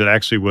companies that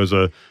actually was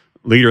a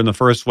leader in the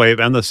first wave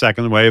and the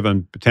second wave,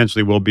 and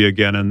potentially will be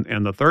again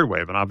in the third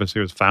wave. And obviously,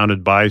 it was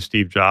founded by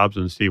Steve Jobs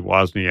and Steve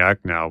Wozniak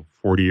now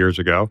 40 years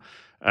ago.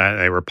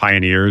 They were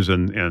pioneers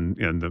in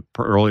the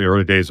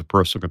early days of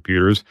personal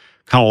computers.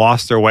 Kind of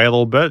lost their way a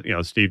little bit.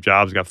 Steve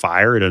Jobs got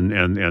fired, and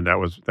that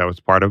was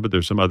part of it.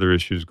 There's some other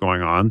issues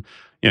going on.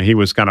 He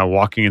was kind of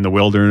walking in the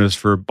wilderness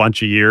for a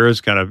bunch of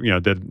years. Kind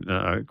of did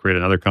create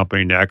another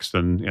company next,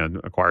 and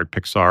acquired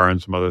Pixar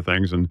and some other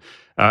things. And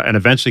and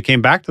eventually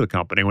came back to the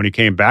company. When he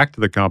came back to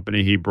the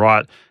company, he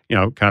brought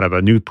kind of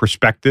a new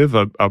perspective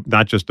of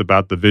not just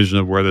about the vision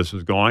of where this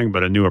is going,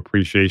 but a new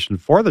appreciation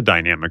for the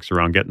dynamics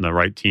around getting the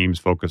right teams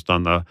focused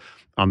on the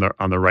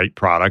right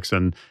products.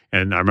 And I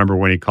remember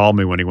when he called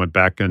me when he went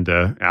back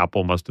into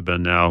Apple, must have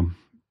been now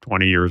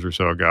 20 years or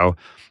so ago.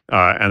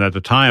 And at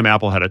the time,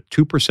 Apple had a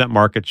 2%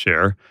 market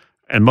share,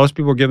 and most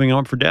people were giving him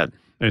up for dead.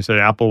 They said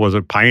Apple was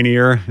a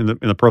pioneer in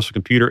the personal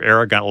computer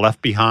era, got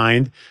left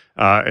behind,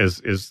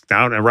 is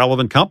now an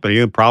irrelevant company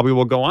and probably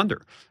will go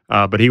under.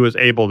 But he was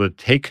able to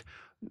take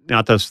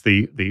not just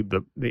the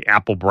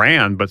Apple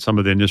brand, but some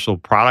of the initial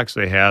products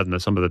they had and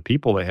some of the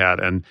people they had,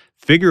 and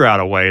figure out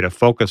a way to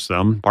focus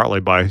them, partly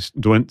by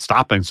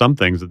stopping some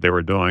things that they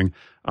were doing,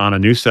 on a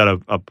new set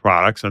of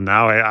products. And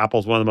now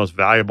Apple's one of the most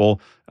valuable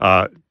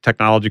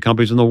technology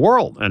companies in the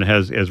world, and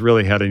has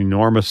really had an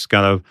enormous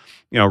kind of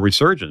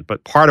resurgence.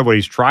 But part of what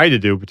he's tried to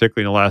do,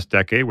 particularly in the last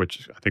decade,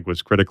 which I think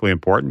was critically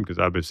important because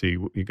obviously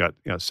he got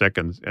sick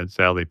and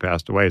sadly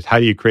passed away, is how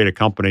do you create a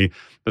company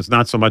that's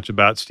not so much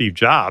about Steve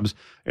Jobs,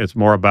 it's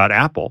more about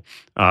Apple,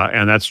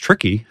 and that's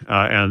tricky.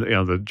 And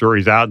the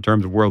jury's out in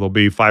terms of where they'll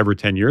be 5 or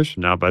 10 years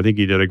from now. But I think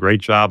he did a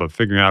great job of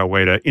figuring out a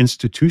way to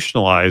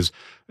institutionalize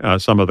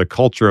some of the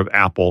culture of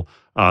Apple.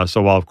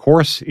 So while of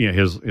course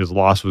his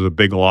loss was a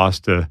big loss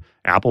to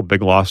Apple,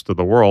 big loss to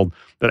the world,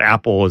 that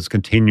Apple is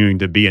continuing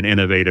to be an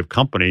innovative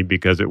company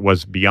because it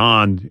was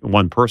beyond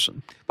one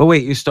person. But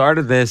wait, you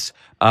started this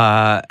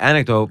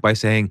anecdote by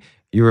saying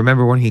you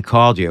remember when he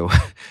called you.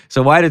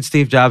 So why did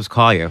Steve Jobs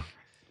call you?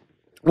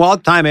 Well,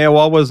 at the time,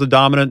 AOL was the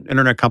dominant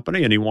internet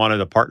company, and he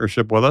wanted a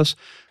partnership with us.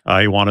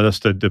 He wanted us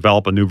to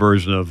develop a new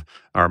version of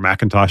our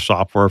Macintosh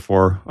software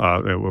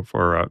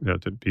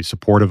to be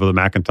supportive of the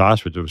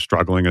Macintosh, which was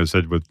struggling, as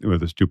I said,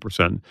 with its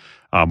 2%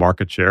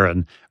 market share.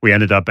 And we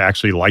ended up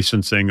actually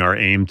licensing our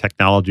AIM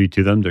technology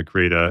to them to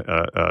create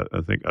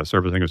a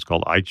service. I think it's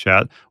called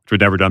iChat, which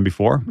we'd never done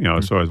before.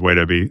 So as a way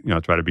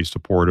to try to be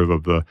supportive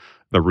of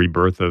the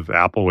rebirth of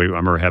Apple. I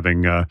remember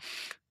having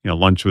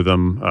lunch with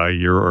him a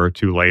year or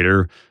two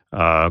later.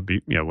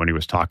 When he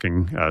was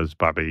talking, it was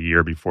probably a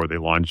year before they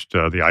launched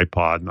the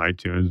iPod and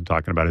iTunes, and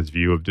talking about his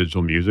view of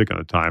digital music. At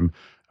the time,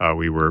 but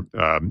we'd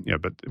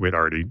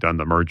already done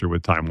the merger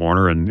with Time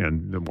Warner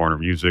and Warner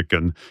Music,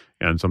 and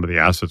some of the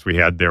assets we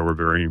had there were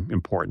very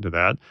important to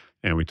that.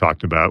 And we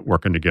talked about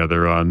working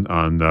together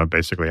on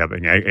basically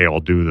having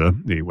AOL do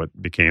the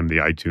what became the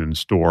iTunes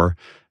store.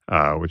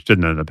 Which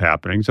didn't end up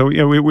happening. So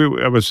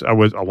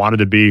I wanted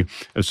to be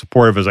as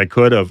supportive as I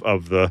could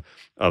of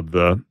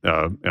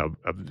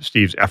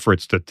Steve's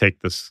efforts to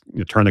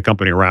turn the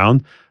company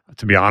around.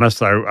 To be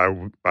honest,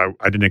 I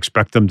didn't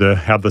expect him to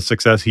have the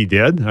success he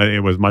did.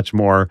 It was much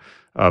more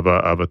of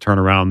a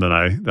turnaround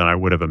than I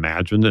would have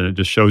imagined, and it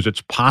just shows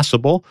it's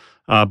possible,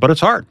 but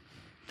it's hard.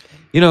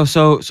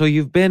 So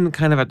you've been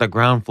kind of at the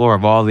ground floor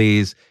of all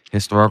these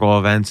historical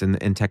events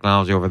in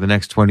technology over the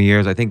next 20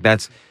 years. I think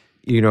that's.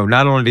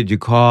 Not only did you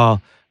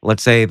call,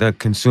 let's say, the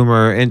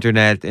consumer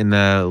internet in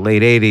the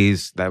late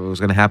 80s, that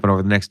was going to happen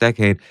over the next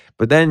decade,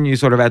 but then you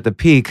sort of at the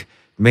peak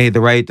made the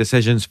right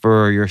decisions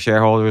for your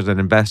shareholders and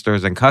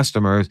investors and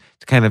customers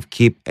to kind of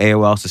keep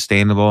AOL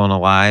sustainable and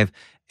alive.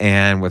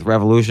 And with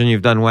Revolution,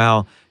 you've done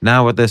well.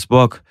 Now with this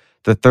book,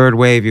 The Third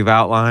Wave, you've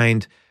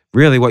outlined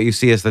really what you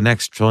see as the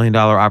next $1 trillion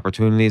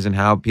opportunities and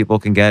how people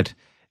can get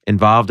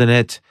involved in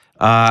it.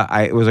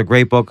 It was a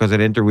great book because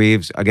it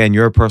interweaves, again,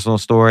 your personal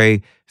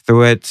story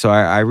through it. So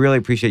I really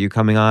appreciate you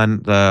coming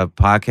on the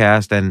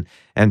podcast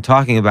and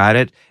talking about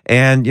it.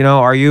 And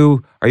are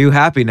you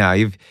happy now?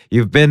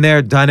 You've been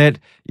there, done it.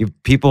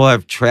 People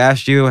have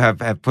trashed you,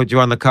 have put you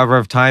on the cover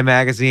of Time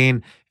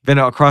magazine, been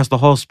across the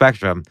whole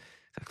spectrum.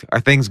 Are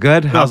things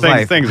good? How's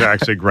life? Things are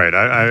actually great.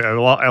 I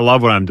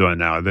love what I'm doing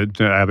now.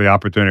 I have the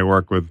opportunity to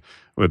work with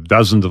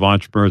dozens of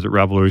entrepreneurs at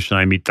Revolution.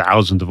 I meet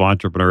thousands of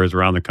entrepreneurs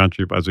around the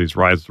country as these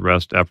Rise the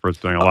Rest efforts,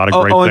 doing a lot of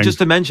great things. And just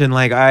to mention,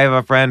 I have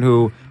a friend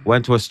who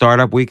went to a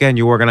startup weekend.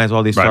 You organize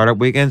all these startup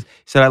weekends. He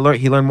said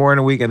he learned more in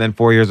a weekend than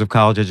 4 years of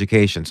college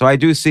education. So I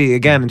do see,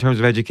 again, in terms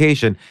of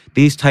education,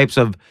 these types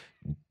of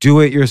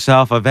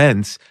do-it-yourself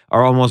events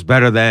are almost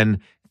better than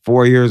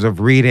 4 years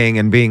of reading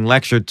and being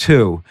lectured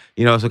to,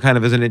 so kind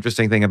of is an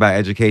interesting thing about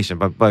education,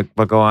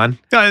 but go on.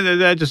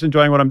 Yeah, just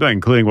enjoying what I'm doing,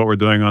 including what we're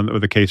doing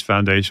with the Case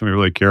Foundation. We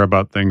really care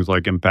about things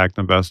like impact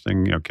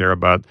investing, care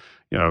about,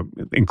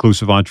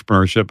 inclusive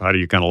entrepreneurship. How do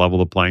you kind of level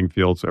the playing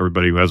field so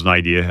everybody who has an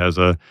idea has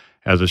a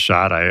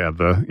shot? I have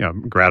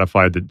I'm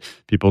gratified that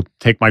people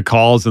take my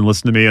calls and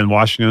listen to me in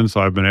Washington.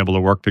 So I've been able to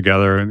work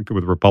together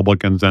with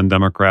Republicans and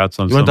Democrats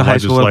on some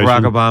legislation. You went to high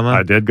school with Barack Obama?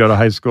 I did go to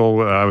high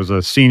school. I was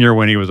a senior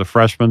when he was a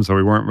freshman, so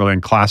we weren't really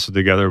in classes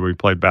together. We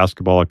played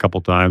basketball a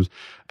couple times.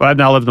 But I've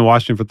now lived in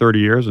Washington for 30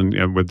 years,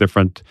 and with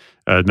different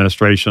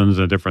administrations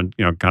and different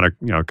kind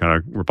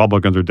of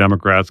Republicans or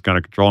Democrats kind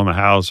of controlling the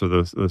House or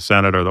the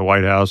Senate or the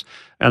White House.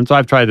 And so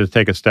I've tried to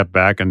take a step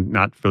back and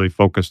not really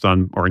focused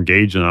on or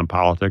engaged in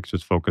politics,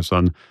 just focus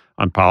on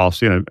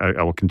policy, and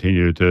I will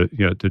continue to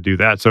do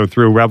that. So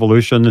through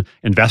Revolution,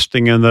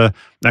 investing in the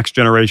next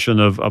generation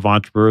of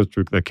entrepreneurs,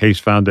 through the Case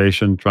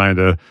Foundation, trying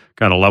to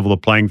kind of level the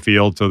playing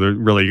field so that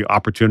really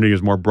opportunity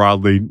is more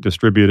broadly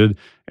distributed,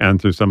 and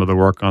through some of the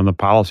work on the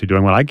policy,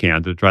 doing what I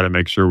can to try to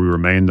make sure we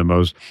remain the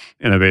most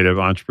innovative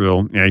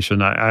entrepreneurial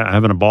nation. I'm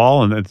having a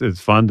ball, and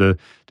it's fun to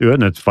do it,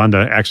 and it's fun to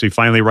actually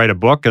finally write a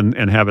book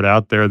and have it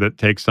out there that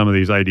takes some of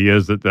these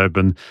ideas that I've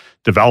been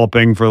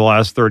developing for the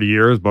last 30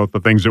 years, both the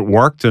things that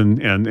worked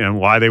and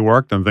why they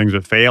worked, and things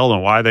that failed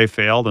and why they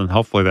failed, and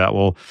hopefully that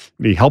will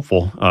be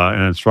helpful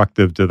and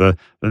instructive to the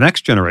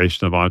next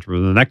generation of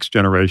entrepreneurs, the next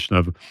generation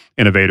of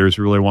innovators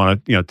who really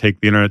want to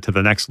take the internet to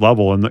the next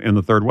level in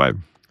the third wave.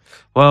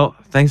 Well,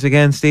 thanks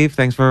again, Steve.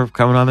 Thanks for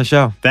coming on the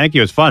show. Thank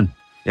you. It's fun.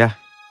 Yeah.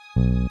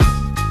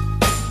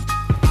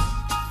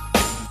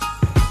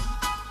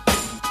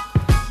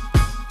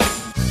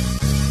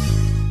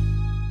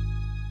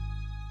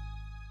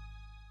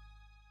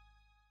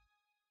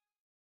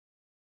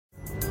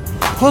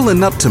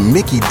 Pulling up to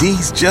Mickey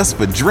D's just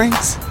for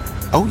drinks?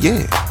 Oh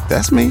yeah,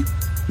 that's me.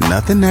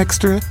 Nothing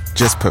extra,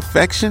 just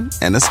perfection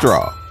and a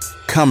straw.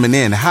 Coming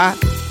in hot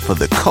for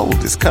the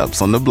coldest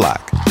cups on the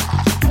block.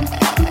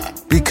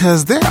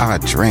 Because there are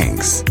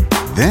drinks.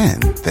 Then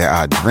there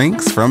are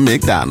drinks from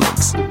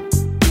McDonald's.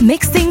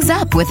 Mix things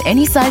up with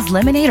any size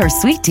lemonade or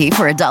sweet tea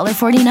for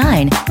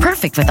 $1.49.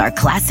 Perfect with our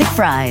classic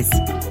fries.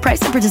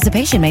 Price and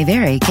participation may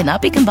vary.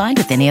 Cannot be combined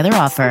with any other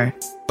offer.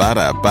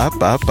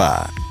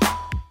 Ba-da-ba-ba-ba.